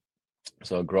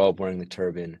 So I grew up wearing the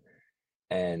turban,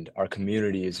 and our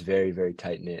community is very, very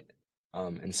tight knit.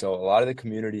 And so a lot of the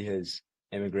community has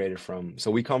immigrated from.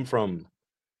 So we come from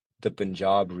the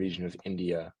Punjab region of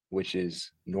India, which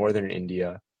is northern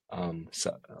India.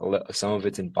 Some of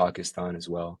it's in Pakistan as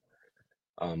well.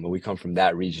 But we come from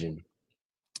that region,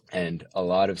 and a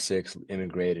lot of Sikhs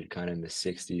immigrated kind of in the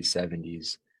 60s,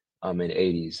 70s, and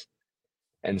 80s.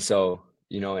 And so,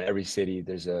 in every city,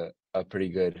 there's a pretty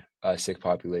good Sikh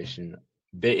population.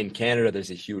 In Canada,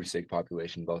 there's a huge Sikh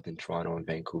population, both in Toronto and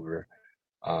Vancouver.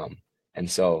 Um, and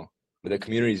so the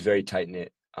community is very tight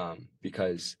knit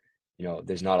because,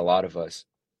 there's not a lot of us.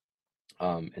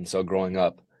 And so growing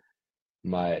up,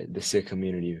 the Sikh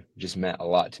community just meant a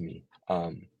lot to me.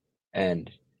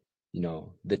 And,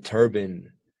 the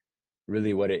turban,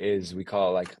 really what it is, we call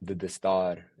it like the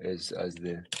dastar as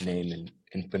the name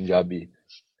in Punjabi.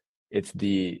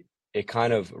 It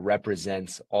kind of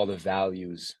represents all the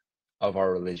values of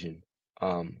our religion.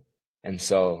 And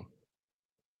so,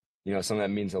 something that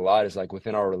means a lot is like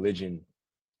within our religion,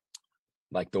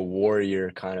 like the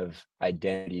warrior kind of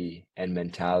identity and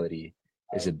mentality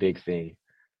is a big thing.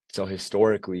 So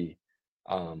historically,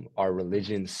 our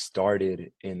religion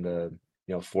started in the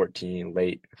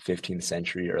late 15th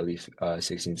century, early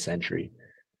 16th century,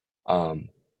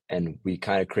 and we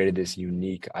kind of created this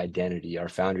unique identity. Our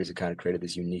founders have kind of created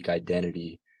this unique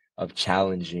identity of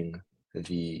challenging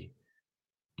the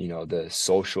the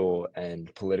social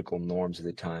and political norms of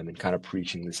the time, and kind of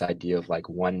preaching this idea of like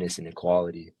oneness and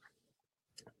equality.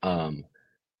 And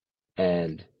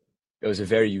it was a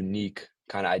very unique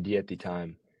kind of idea at the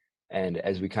time. And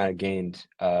as we kind of gained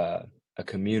a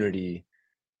community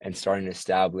and starting to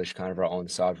establish kind of our own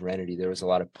sovereignty, there was a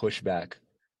lot of pushback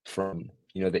from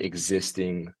the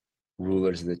existing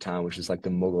rulers of the time, which is like the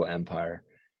Mughal Empire.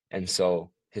 And so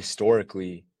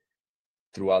historically,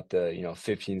 throughout the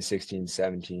 15, 16,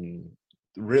 17,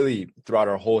 really throughout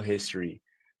our whole history,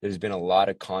 there's been a lot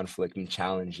of conflict and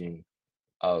challenging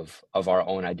of our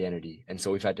own identity. And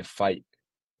so we've had to fight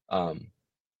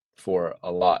for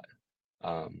a lot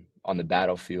on the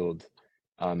battlefield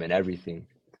and everything.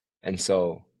 And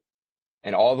so,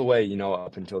 and all the way,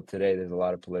 up until today, there's a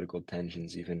lot of political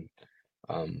tensions, even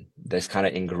that's kind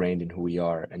of ingrained in who we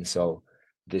are. And so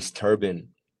this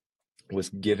turban was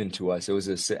given to us. It was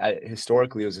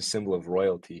historically, it was a symbol of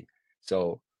royalty.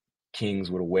 So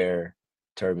kings would wear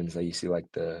turbans, like you see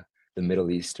like the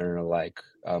Middle Eastern or like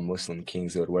Muslim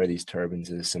kings, they would wear these turbans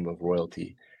as a symbol of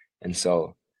royalty. And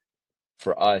so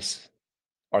for us,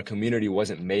 our community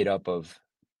wasn't made up of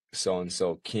so and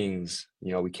so kings.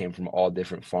 We came from all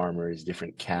different farmers,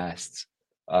 different castes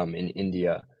in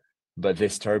India, but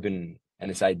this turban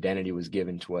and this identity was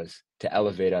given to us to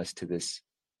elevate us to this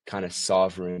kind of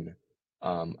sovereign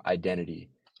identity.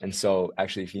 And so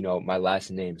actually, if my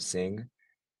last name Singh,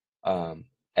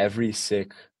 every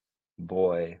Sikh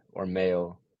boy or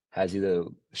male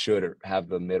should have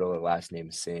the middle or last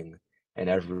name Singh, and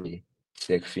every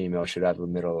Sikh female should have the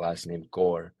middle or last name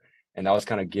Kaur. And that was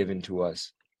kind of given to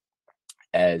us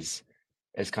as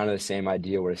kind of the same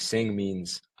idea, where Singh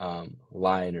means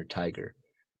lion or tiger,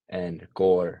 and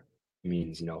Kaur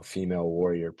means female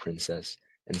warrior princess.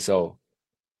 And so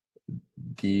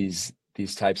these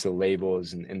types of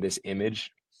labels and this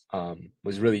image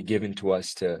was really given to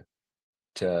us to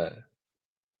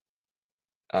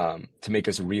make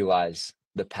us realize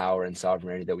the power and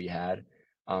sovereignty that we had.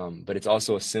 But it's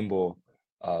also a symbol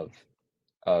of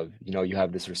you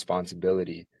have this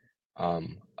responsibility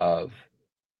of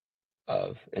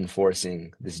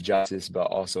enforcing this justice, but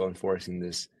also enforcing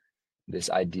this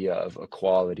idea of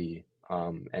equality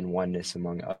and oneness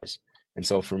among us. And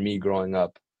so for me, growing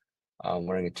up,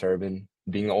 wearing a turban,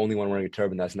 being the only one wearing a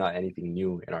turban, that's not anything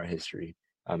new in our history.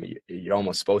 You're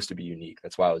almost supposed to be unique.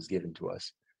 That's why it was given to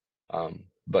us.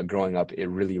 But growing up, it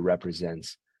really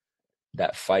represents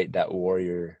that fight, that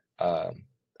warrior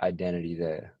identity,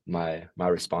 that my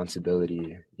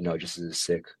responsibility, just as a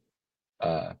Sikh.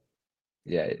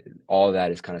 All of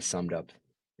that is kind of summed up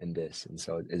in this. And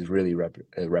so it's really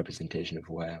a representation of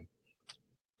who I am.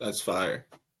 That's fire.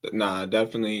 Nah, I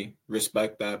definitely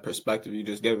respect that perspective you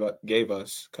just gave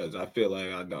us, because I feel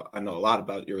like I know a lot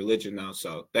about your religion now.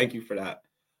 So thank you for that.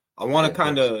 I want to Yeah,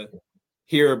 kind thanks. of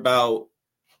hear about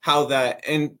how that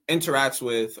interacts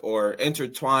with or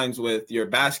intertwines with your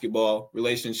basketball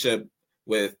relationship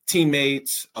with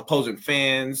teammates, opposing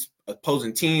fans,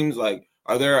 opposing teams. Like,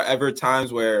 are there ever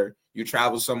times where you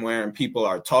travel somewhere and people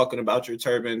are talking about your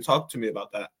turban? Talk to me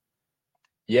about that.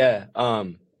 Yeah,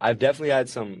 I've definitely had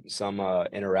some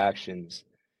interactions.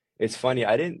 It's funny,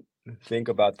 I didn't think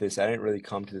about this. I didn't really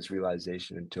come to this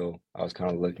realization until I was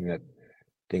kind of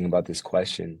thinking about this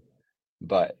question.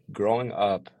 But growing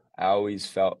up, I always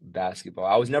felt basketball.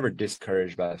 I was never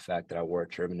discouraged by the fact that I wore a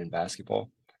turban in basketball,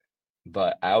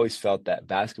 but I always felt that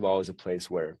basketball was a place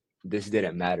where this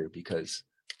didn't matter because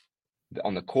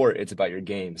on the court, it's about your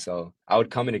game. So I would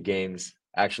come into games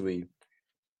actually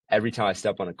every time I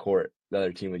step on a court, the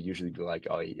other team would usually be like,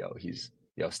 "Oh,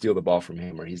 steal the ball from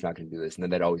him, or he's not going to do this," and then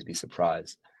they'd always be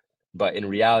surprised. But in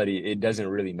reality, it doesn't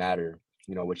really matter,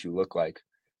 what you look like.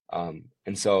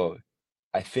 And so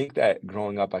I think that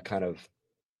growing up, I kind of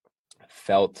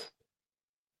felt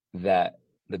that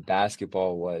the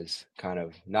basketball was kind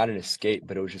of not an escape,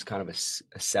 but it was just kind of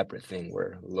a separate thing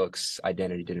where looks,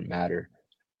 identity didn't matter.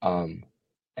 Um,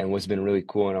 and what's been really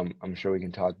cool, and I'm sure we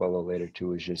can talk about a little later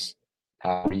too, is just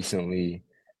how recently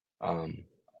um,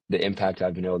 the impact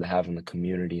I've been able to have on the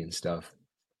community and stuff.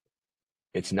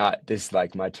 It's not this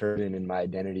like my turban and my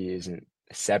identity isn't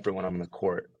separate when I'm on the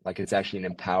court. Like it's actually an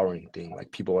empowering thing.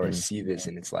 Like people already Mhm. see this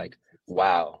and it's like,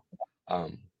 wow,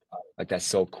 um, like that's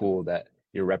so cool that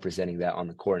you're representing that on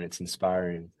the court and it's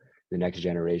inspiring the next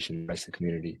generation, the rest of the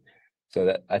community. So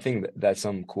that I think that's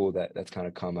something cool that's kind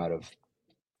of come out of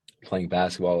playing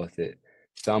basketball with it.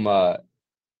 Some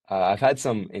I've had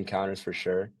some encounters for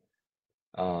sure.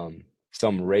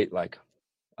 Some rate like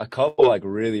a couple like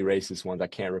really racist ones I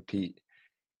can't repeat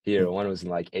here. One was in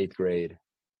like 8th grade,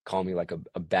 called me like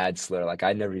a bad slur, like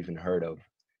I'd never even heard of.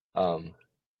 Um,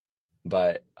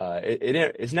 but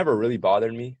it's never really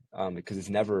bothered me because it's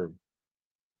never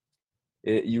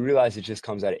you realize it just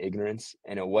comes out of ignorance,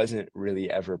 and it wasn't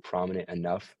really ever prominent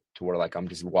enough to where like I'm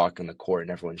just walking the court and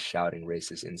everyone's shouting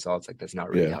racist insults. Like that's not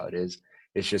really Yeah. how it is.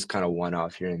 It's just kind of one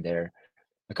off here and there.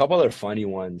 A couple other funny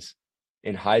ones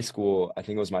in high school. I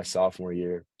think it was my sophomore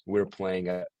year. We were playing.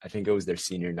 I think it was their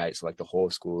senior night, so like the whole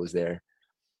school was there.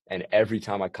 And every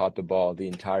time I caught the ball, the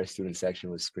entire student section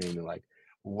was screaming like,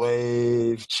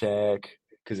 "Wave check!"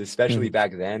 Because especially Mhm.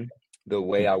 back then, the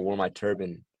way I wore my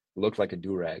turban looked like a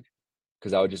do rag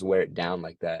because I would just wear it down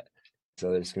like that.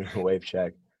 So they're screaming wave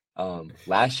check.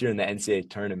 Last year in the NCAA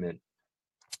tournament,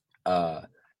 uh,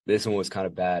 this one was kind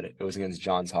of bad. It was against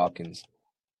Johns Hopkins.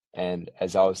 And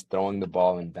as I was throwing the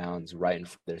ball in bounds right in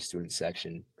front of their student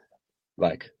section,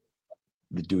 like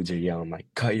the dudes are yelling like,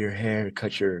 "Cut your hair,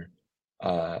 cut your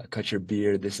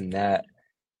beard, this and that."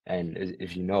 And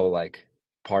if you know, like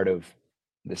part of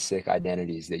the sick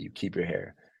identity is that you keep your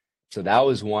hair. So that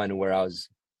was one where I was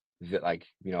like,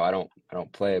 I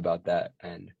don't play about that,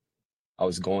 and I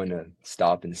was going to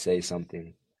stop and say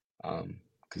something,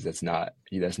 because that's not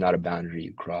a boundary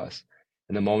you cross.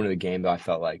 In the moment of the game, though, I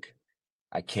felt like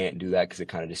I can't do that because it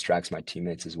kind of distracts my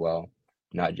teammates as well.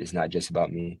 Not just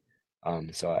about me.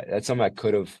 That's something I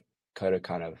could have kind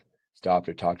of stopped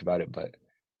or talked about it, but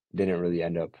didn't really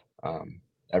end up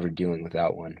ever dealing with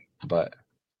that one. But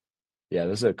yeah,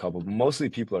 those are a couple. Mostly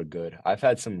people are good. I've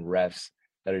had some refs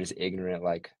that are just ignorant.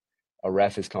 Like a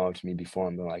ref has come up to me before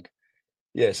and been like,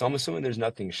 "Yeah, so I'm assuming there's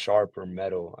nothing sharp or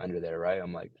metal under there, right?"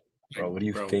 I'm like, Like, "Bro, what do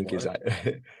you bro, think is what?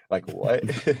 I like what?"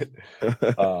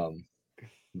 um,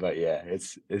 but yeah,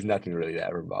 it's nothing really that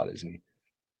ever bothers me.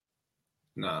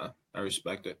 Nah, I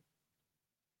respect it.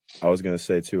 I was gonna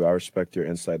say too, I respect your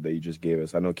insight that you just gave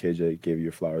us. I know KJ gave you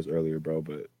your flowers earlier, bro,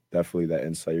 but definitely that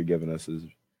insight you're giving us is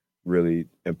really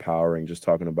empowering. Just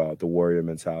talking about the warrior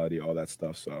mentality, all that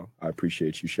stuff. So I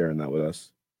appreciate you sharing that with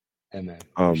us. Hey man,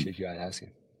 Um, appreciate you guys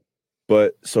asking.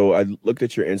 but so I looked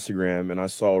at your Instagram and I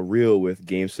saw a reel with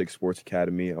Game Six Sports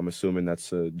Academy. I'm assuming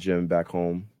that's a gym back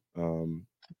home. Um,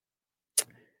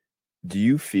 do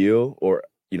you feel, or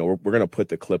we're gonna put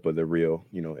the clip of the reel,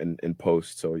 in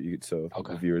post so the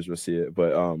Okay. viewers will see it.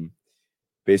 But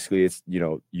basically it's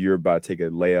you're about to take a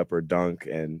layup or dunk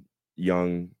and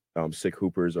young sick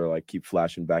hoopers are like keep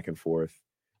flashing back and forth.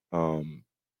 um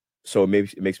so it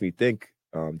makes me think,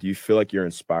 do you feel like you're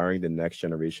inspiring the next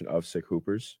generation of sick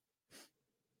hoopers?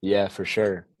 Yeah, for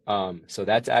sure. So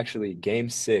that's actually game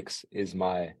 6 is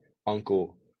my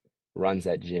uncle runs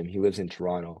that gym. He lives in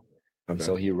Toronto. And Okay.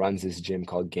 so he runs this gym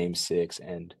called Game 6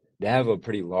 and they have a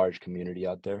pretty large community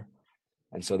out there.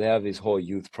 And so they have these whole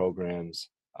youth programs.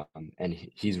 And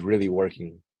he's really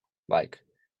working like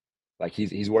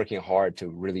he's working hard to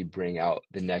really bring out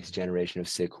the next generation of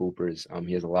sick hoopers.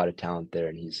 He has a lot of talent there,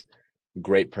 and he's a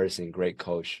great person, great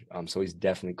coach. So he's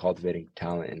definitely cultivating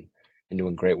talent and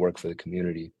doing great work for the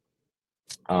community.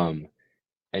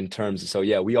 In terms of, so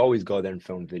yeah, we always go there and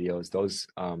film videos.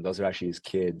 Those are actually his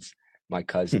kids, my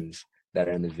cousins that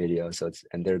are in the video. So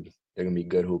they're gonna be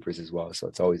good hoopers as well. So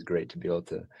it's always great to be able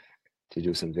to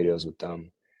do some videos with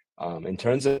them. In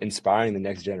terms of inspiring the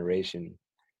next generation,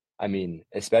 I mean,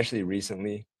 especially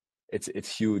recently,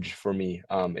 it's huge for me.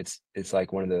 It's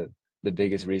like one of the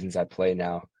biggest reasons I play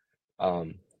now,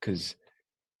 because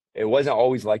it wasn't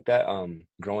always like that.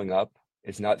 Growing up,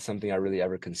 it's not something I really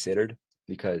ever considered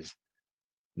because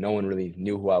no one really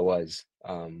knew who I was.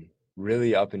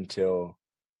 Really up until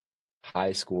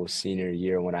high school senior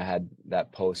year when I had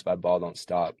that post by Ball Don't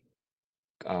Stop,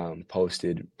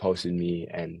 posted me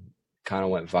and kind of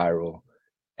went viral.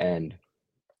 And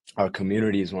our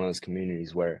community is one of those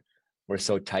communities where we're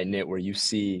so tight knit, where you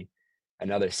see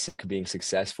another sick being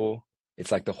successful,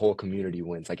 it's like the whole community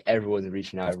wins. Like everyone's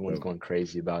reaching out, everyone's going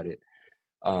crazy about it.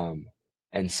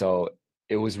 And so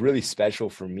it was really special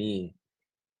for me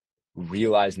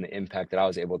realizing the impact that I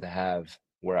was able to have,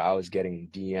 where I was getting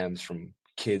DMs from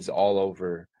kids all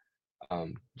over,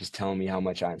 just telling me how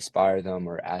much I inspire them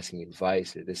or asking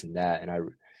advice or this and that.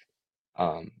 And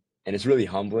it's really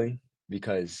humbling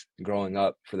because growing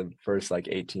up for the first like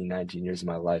 18, 19 years of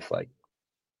my life, like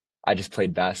I just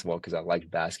played basketball because I liked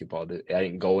basketball. I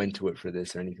didn't go into it for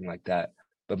this or anything like that.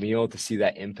 But being able to see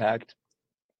that impact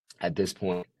at this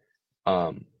point,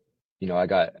 I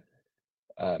got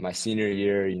my senior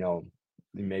year,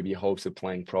 maybe hopes of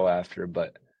playing pro after,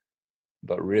 but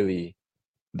really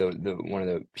the one of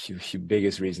the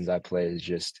biggest reasons I play is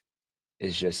just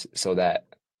so that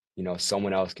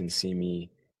someone else can see me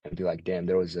and be like, damn,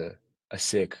 there was a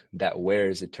sick that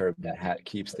wears a turban, that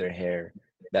keeps their hair,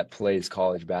 that plays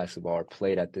college basketball or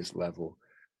played at this level.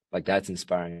 Like that's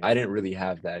inspiring. I didn't really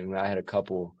have that. I mean, I had a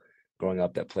couple growing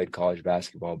up that played college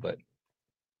basketball, but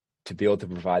to be able to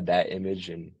provide that image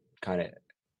and kind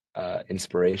of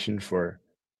inspiration for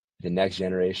the next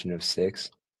generation of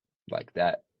six, like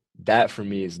that for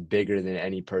me is bigger than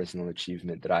any personal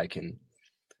achievement that I can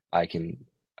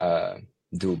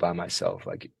do by myself.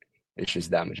 Like it's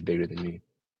just that much bigger than me.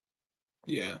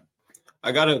 Yeah.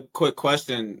 I got a quick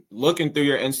question. Looking through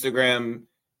your Instagram,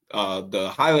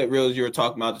 the highlight reels you were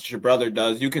talking about that your brother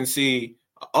does, you can see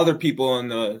other people in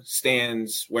the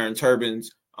stands wearing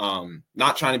turbans.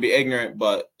 Not trying to be ignorant,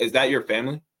 but is that your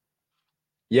family?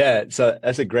 Yeah, so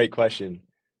that's a great question.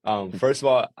 First of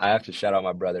all, I have to shout out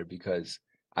my brother because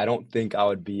I don't think I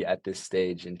would be at this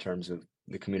stage in terms of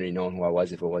the community knowing who I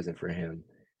was if it wasn't for him,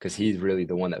 because he's really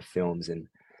the one that films and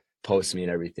posts me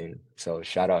and everything. So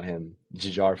shout out him,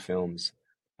 Jajar Films.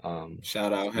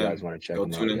 Shout out If you guys him. want to check Go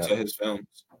him tune out. into his films.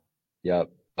 Yep.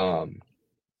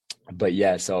 But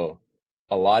yeah, so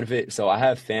a lot of it. So I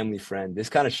have family friend. This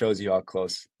kind of shows you how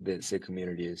close the Sikh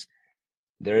community is.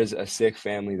 There is a Sikh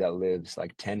family that lives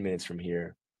like 10 minutes from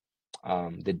here.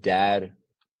 The dad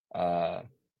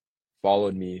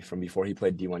followed me from before he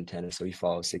played D1 tennis, so he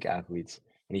follows Sikh athletes,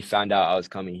 and he found out I was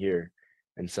coming here,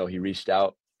 and so he reached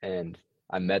out, and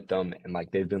I met them, and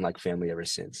like they've been like family ever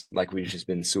since. Like we've just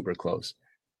been super close.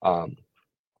 Um,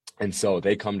 and so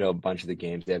they come to a bunch of the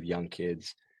games. They have young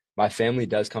kids. My family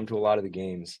does come to a lot of the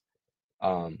games,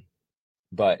 um,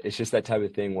 but it's just that type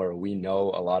of thing where we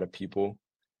know a lot of people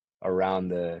around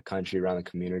the country, around the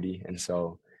community. And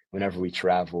so whenever we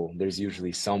travel, there's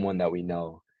usually someone that we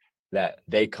know that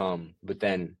they come, but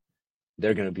then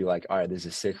they're going to be like, all right, there's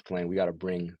a six playing. We got to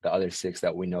bring the other six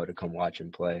that we know to come watch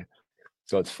and play.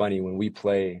 So it's funny when we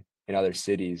play in other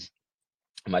cities,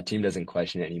 my team doesn't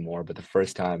question it anymore. But the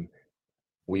first time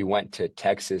we went to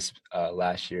Texas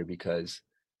last year because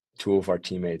two of our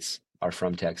teammates are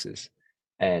from Texas.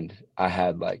 And I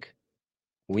had like,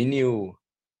 we knew,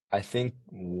 I think,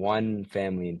 one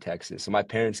family in Texas. So my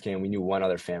parents came, we knew one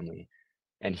other family.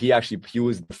 And he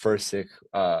was the first Sikh.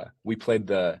 We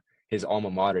played his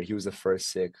alma mater. He was the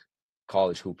first Sikh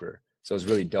college hooper. So it was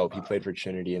really dope. He played for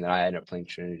Trinity, and then I ended up playing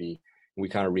Trinity. And we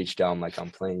kind of reached down like, I'm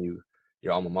playing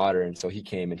your alma mater. And so he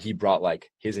came and he brought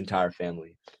like his entire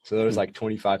family. So there was like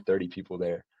 25, 30 people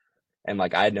there. And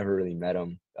like I had never really met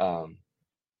him. And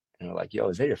they're like, yo,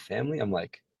 is that your family? I'm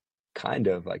like, kind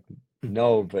of like,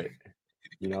 no, but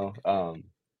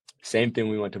same thing.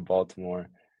 We went to Baltimore.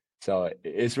 So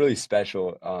it's really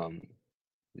special.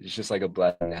 It's just like a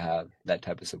blessing to have that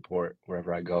type of support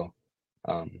wherever I go.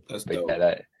 That's But dope.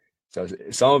 yeah, so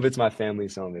some of it's my family,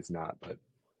 some of it's not. But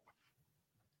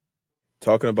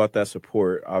talking about that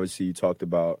support, obviously you talked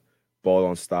about Ball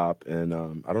Don't Stop, and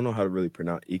I don't know how to really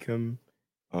pronounce Ekum.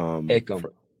 Ickham.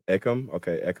 Ekum,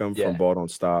 okay, Ekum from Yeah. Ball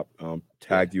Don't Stop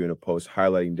tagged you in a post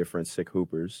highlighting different sick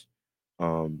hoopers.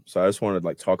 So I just wanted to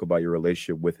like talk about your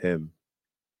relationship with him.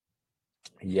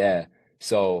 Yeah.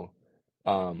 So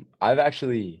I've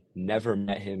actually never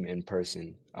met him in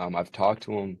person. I've talked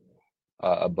to him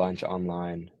a bunch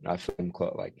online, and I feel I'm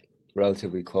like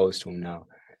relatively close to him now.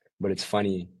 But it's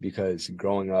funny because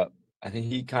growing up, I think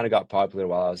he kind of got popular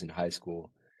while I was in high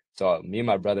school. So me and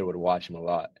my brother would watch him a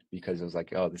lot because it was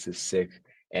like, oh, this is sick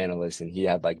analyst, and he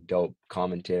had like dope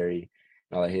commentary,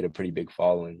 and all that. He had a pretty big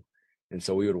following, and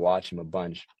so we would watch him a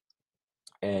bunch.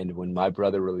 And when my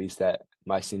brother released that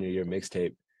my senior year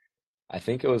mixtape, I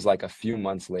think it was like a few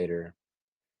months later.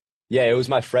 Yeah, it was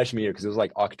my freshman year because it was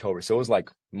like October. So it was like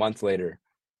a month later.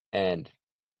 And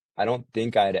I don't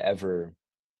think I'd ever,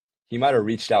 he might have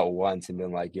reached out once and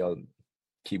been like, yo,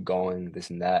 keep going, this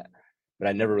and that. But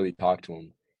I never really talked to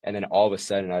him. And then all of a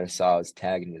sudden I just saw I was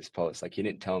tagged in his post. Like he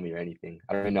didn't tell me or anything.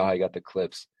 I don't even know how he got the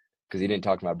clips because he didn't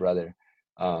talk to my brother.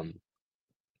 But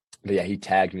yeah, he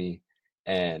tagged me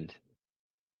and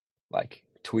like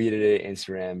tweeted it,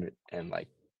 Instagram, and like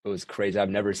it was crazy. I've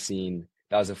never seen,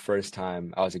 that was the first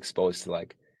time I was exposed to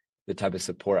like the type of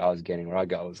support I was getting, where I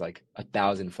got was like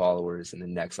 1,000 followers in the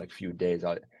next like few days.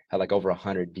 I had like over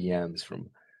 100 DMs from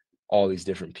all these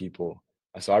different people.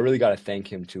 So I really got to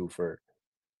thank him too for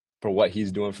what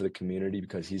he's doing for the community,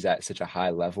 because he's at such a high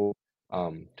level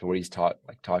to where he's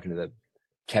talking to the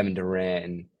Kevin Durant,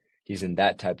 and he's in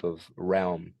that type of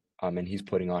realm, and he's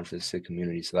putting on for the sick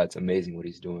community. So that's amazing what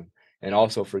he's doing, and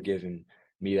also for giving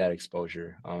me that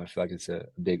exposure. I feel like it's a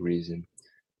big reason.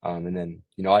 And then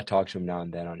I talk to him now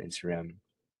and then on Instagram.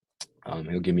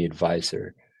 He'll give me advice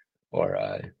or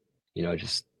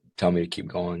just tell me to keep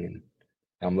going, and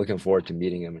I'm looking forward to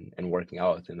meeting him and working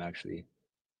out with him actually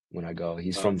when I go.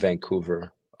 He's from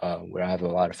Vancouver, where I have a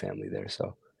lot of family there.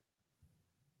 So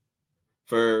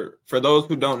For those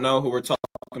who don't know who we're talking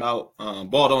about,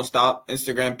 Ball Don't Stop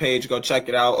Instagram page, go check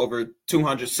it out. Over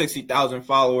 260,000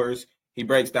 followers. He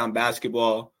breaks down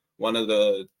basketball. One of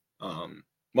the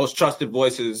most trusted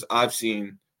voices I've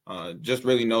seen. Just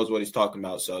really knows what he's talking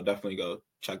about. So definitely go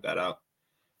check that out.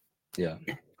 yeah.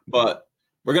 But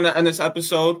we're gonna end this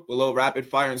episode with a little rapid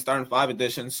fire and starting five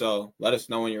edition. So let us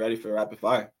know when you're ready for rapid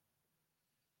fire.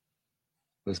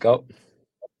 Let's go.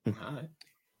 All right.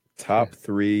 Top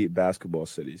 3 basketball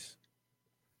cities.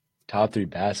 Top 3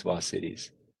 basketball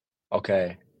cities.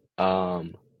 Okay. I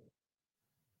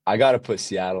gotta put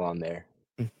Seattle on there.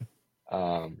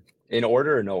 In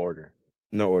order or no order?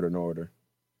 No order, no order.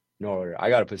 No order. I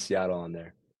gotta put Seattle on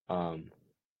there. I'm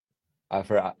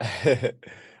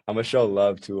gonna show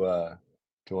love to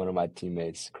one of my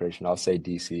teammates, Christian. I'll say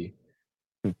DC.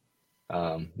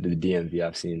 The DMV.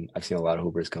 I've seen a lot of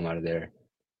hoopers come out of there.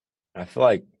 And I feel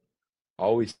like I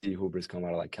always see hoopers come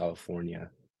out of like California.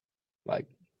 Like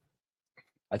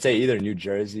I'd say either New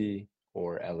Jersey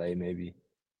or LA maybe.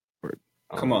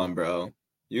 Come on, bro.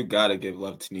 You gotta give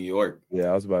love to New York.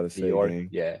 Yeah, I was about to say New York.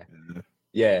 gang.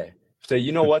 Yeah. So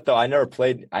you know what though? I never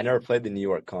played the New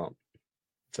York comp.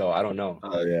 So I don't know.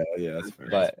 Oh yeah, that's fair.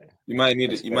 But you might need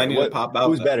to pop out.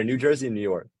 Who's better, New Jersey or New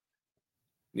York?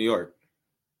 New York.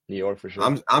 New York for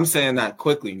sure. I'm saying that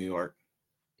quickly, New York.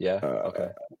 Yeah. Okay.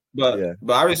 But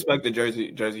I respect the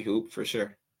Jersey hoop for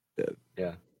sure.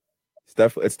 Yeah.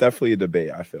 It's definitely a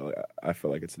debate. I feel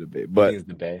like it's a debate. But it's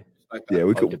debate. Like yeah,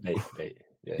 we could debate.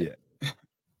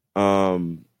 Yeah.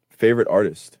 Favorite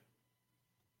artist?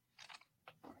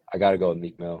 I gotta go with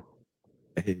Meek Mill.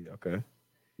 Hey, okay.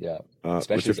 Yeah.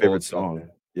 What's your favorite song?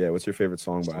 Yeah, what's your favorite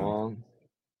song by him?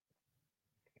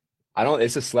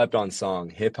 It's a slept on song.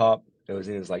 Hip hop. It was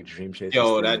in his like Dream Chasers.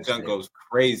 Yo, that junk goes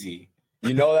crazy.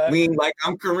 You know that? Lean like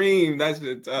I'm Kareem. That's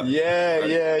it.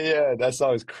 Yeah. That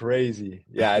song is crazy.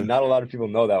 Yeah, not a lot of people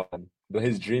know that one. But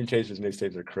his Dream Chasers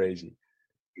mixtapes are crazy.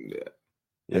 Yeah.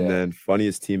 And then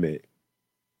funniest teammate?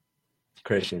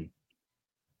 Christian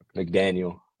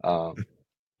McDaniel.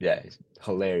 Yeah, he's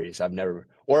hilarious.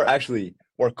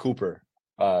 Or Cooper.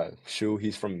 Shu, he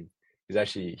was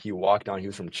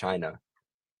from China.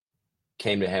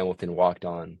 Came to Hamilton, walked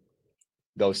on.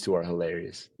 Those two are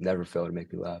hilarious. Never fail to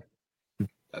make me laugh.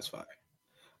 That's fire.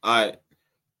 All right.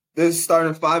 This is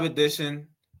starting 5 edition.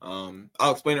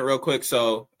 I'll explain it real quick.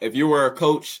 So if you were a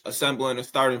coach assembling a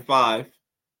starting 5,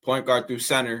 point guard through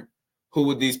center, who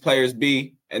would these players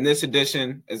be? And this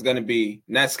edition is going to be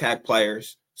NESCAC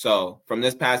players. So from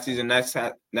this past season,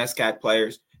 NESCAC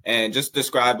players, and just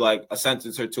describe like a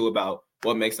sentence or two about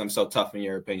what makes them so tough in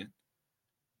your opinion.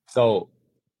 So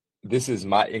this is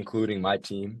including my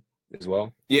team as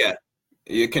well? Yeah.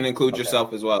 You can include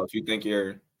yourself as well if you think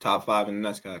you're top 5 in the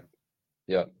NESCAC.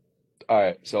 Yeah. All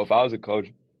right. So if I was a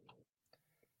coach,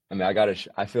 I mean,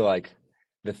 I feel like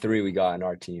the 3 we got in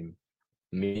our team,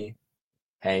 me,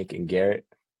 Hank, and Garrett,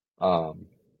 I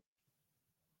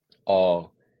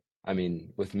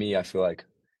mean, with me, I feel like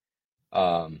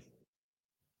one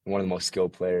of the most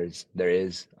skilled players there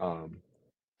is. I feel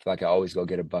like I always go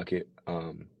get a bucket.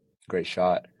 Great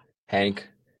shot. Hank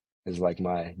is like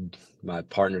my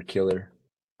partner killer.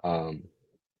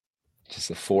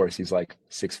 Just a force. He's like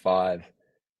 6'5",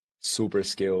 super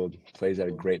skilled, plays at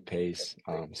a great pace,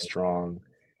 strong.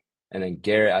 And then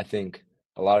Garrett, I think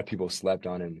a lot of people slept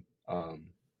on him,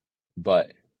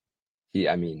 but he's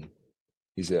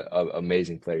an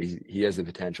amazing player. He has the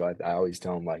potential. I always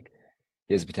tell him like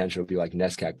he has the potential to be like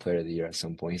NESCAC Player of the Year at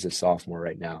some point. He's a sophomore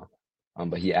right now,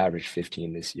 but he averaged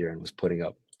 15 this year and was putting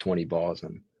up 20 balls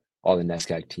on all the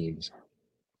NESCAC teams.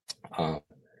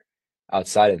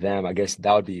 Outside of them, I guess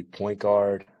that would be point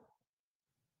guard,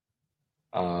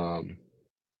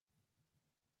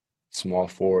 small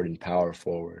forward, and power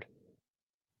forward.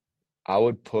 I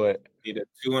would put Need a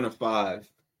 2 and a 5.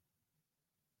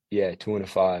 Yeah, 2 and a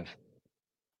 5.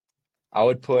 I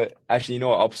would put actually, you know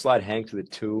what? I'll slide Hank to the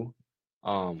 2.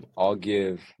 I'll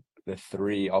give the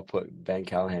 3. I'll put Ben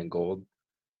Callahan Gold.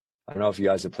 I don't know if you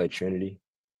guys have played Trinity,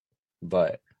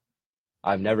 but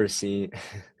I've never seen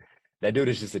that dude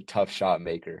is just a tough shot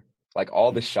maker. Like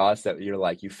all the shots that you're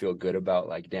like you feel good about,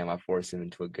 like damn, I forced him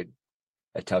into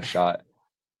a tough shot.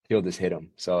 He'll just hit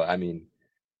him. So I mean,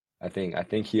 I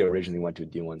think he originally went to a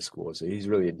D1 school, so he's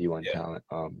really a D1 talent.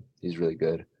 He's really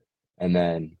good. And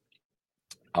then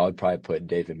I would probably put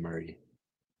David Murray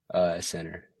at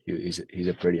center. He's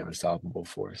a pretty unstoppable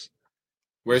force.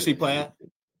 Where's he play at?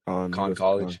 Con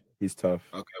College. He's tough.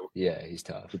 Okay. Yeah, he's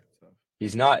tough.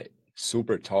 He's not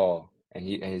super tall, and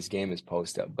his game is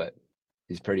post up, but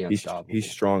he's pretty unstoppable. He's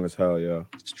strong as hell. Yeah,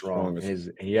 strong.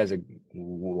 He has a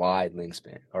wide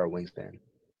wingspan,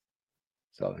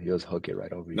 so he'll just hook it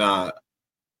right over you. Nah,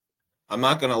 I'm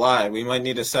not gonna lie. We might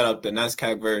need to set up the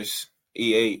NESCAC versus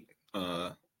E8.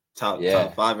 Top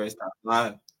 5 versus top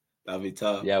 5. That'd be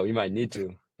tough. Yeah, we might need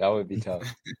to. That would be tough.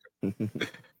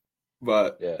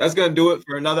 But that's gonna do it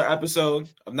for another episode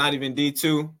of Not Even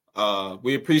D2.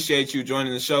 We appreciate you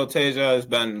joining the show, Teja. It's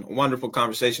been a wonderful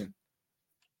conversation.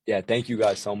 Yeah, thank you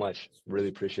guys so much. Really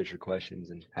appreciate your questions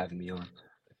and having me on.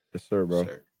 Yes, sir, bro.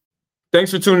 Sure.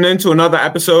 Thanks for tuning in to another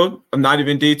episode of Not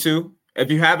Even D2.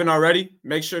 If you haven't already,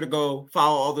 make sure to go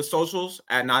follow all the socials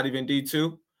at Not Even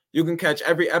D2. You can catch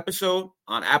every episode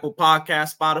on Apple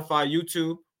Podcasts, Spotify,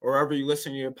 YouTube, or wherever you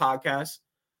listen to your podcasts.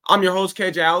 I'm your host,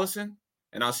 KJ Allison,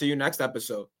 and I'll see you next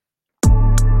episode.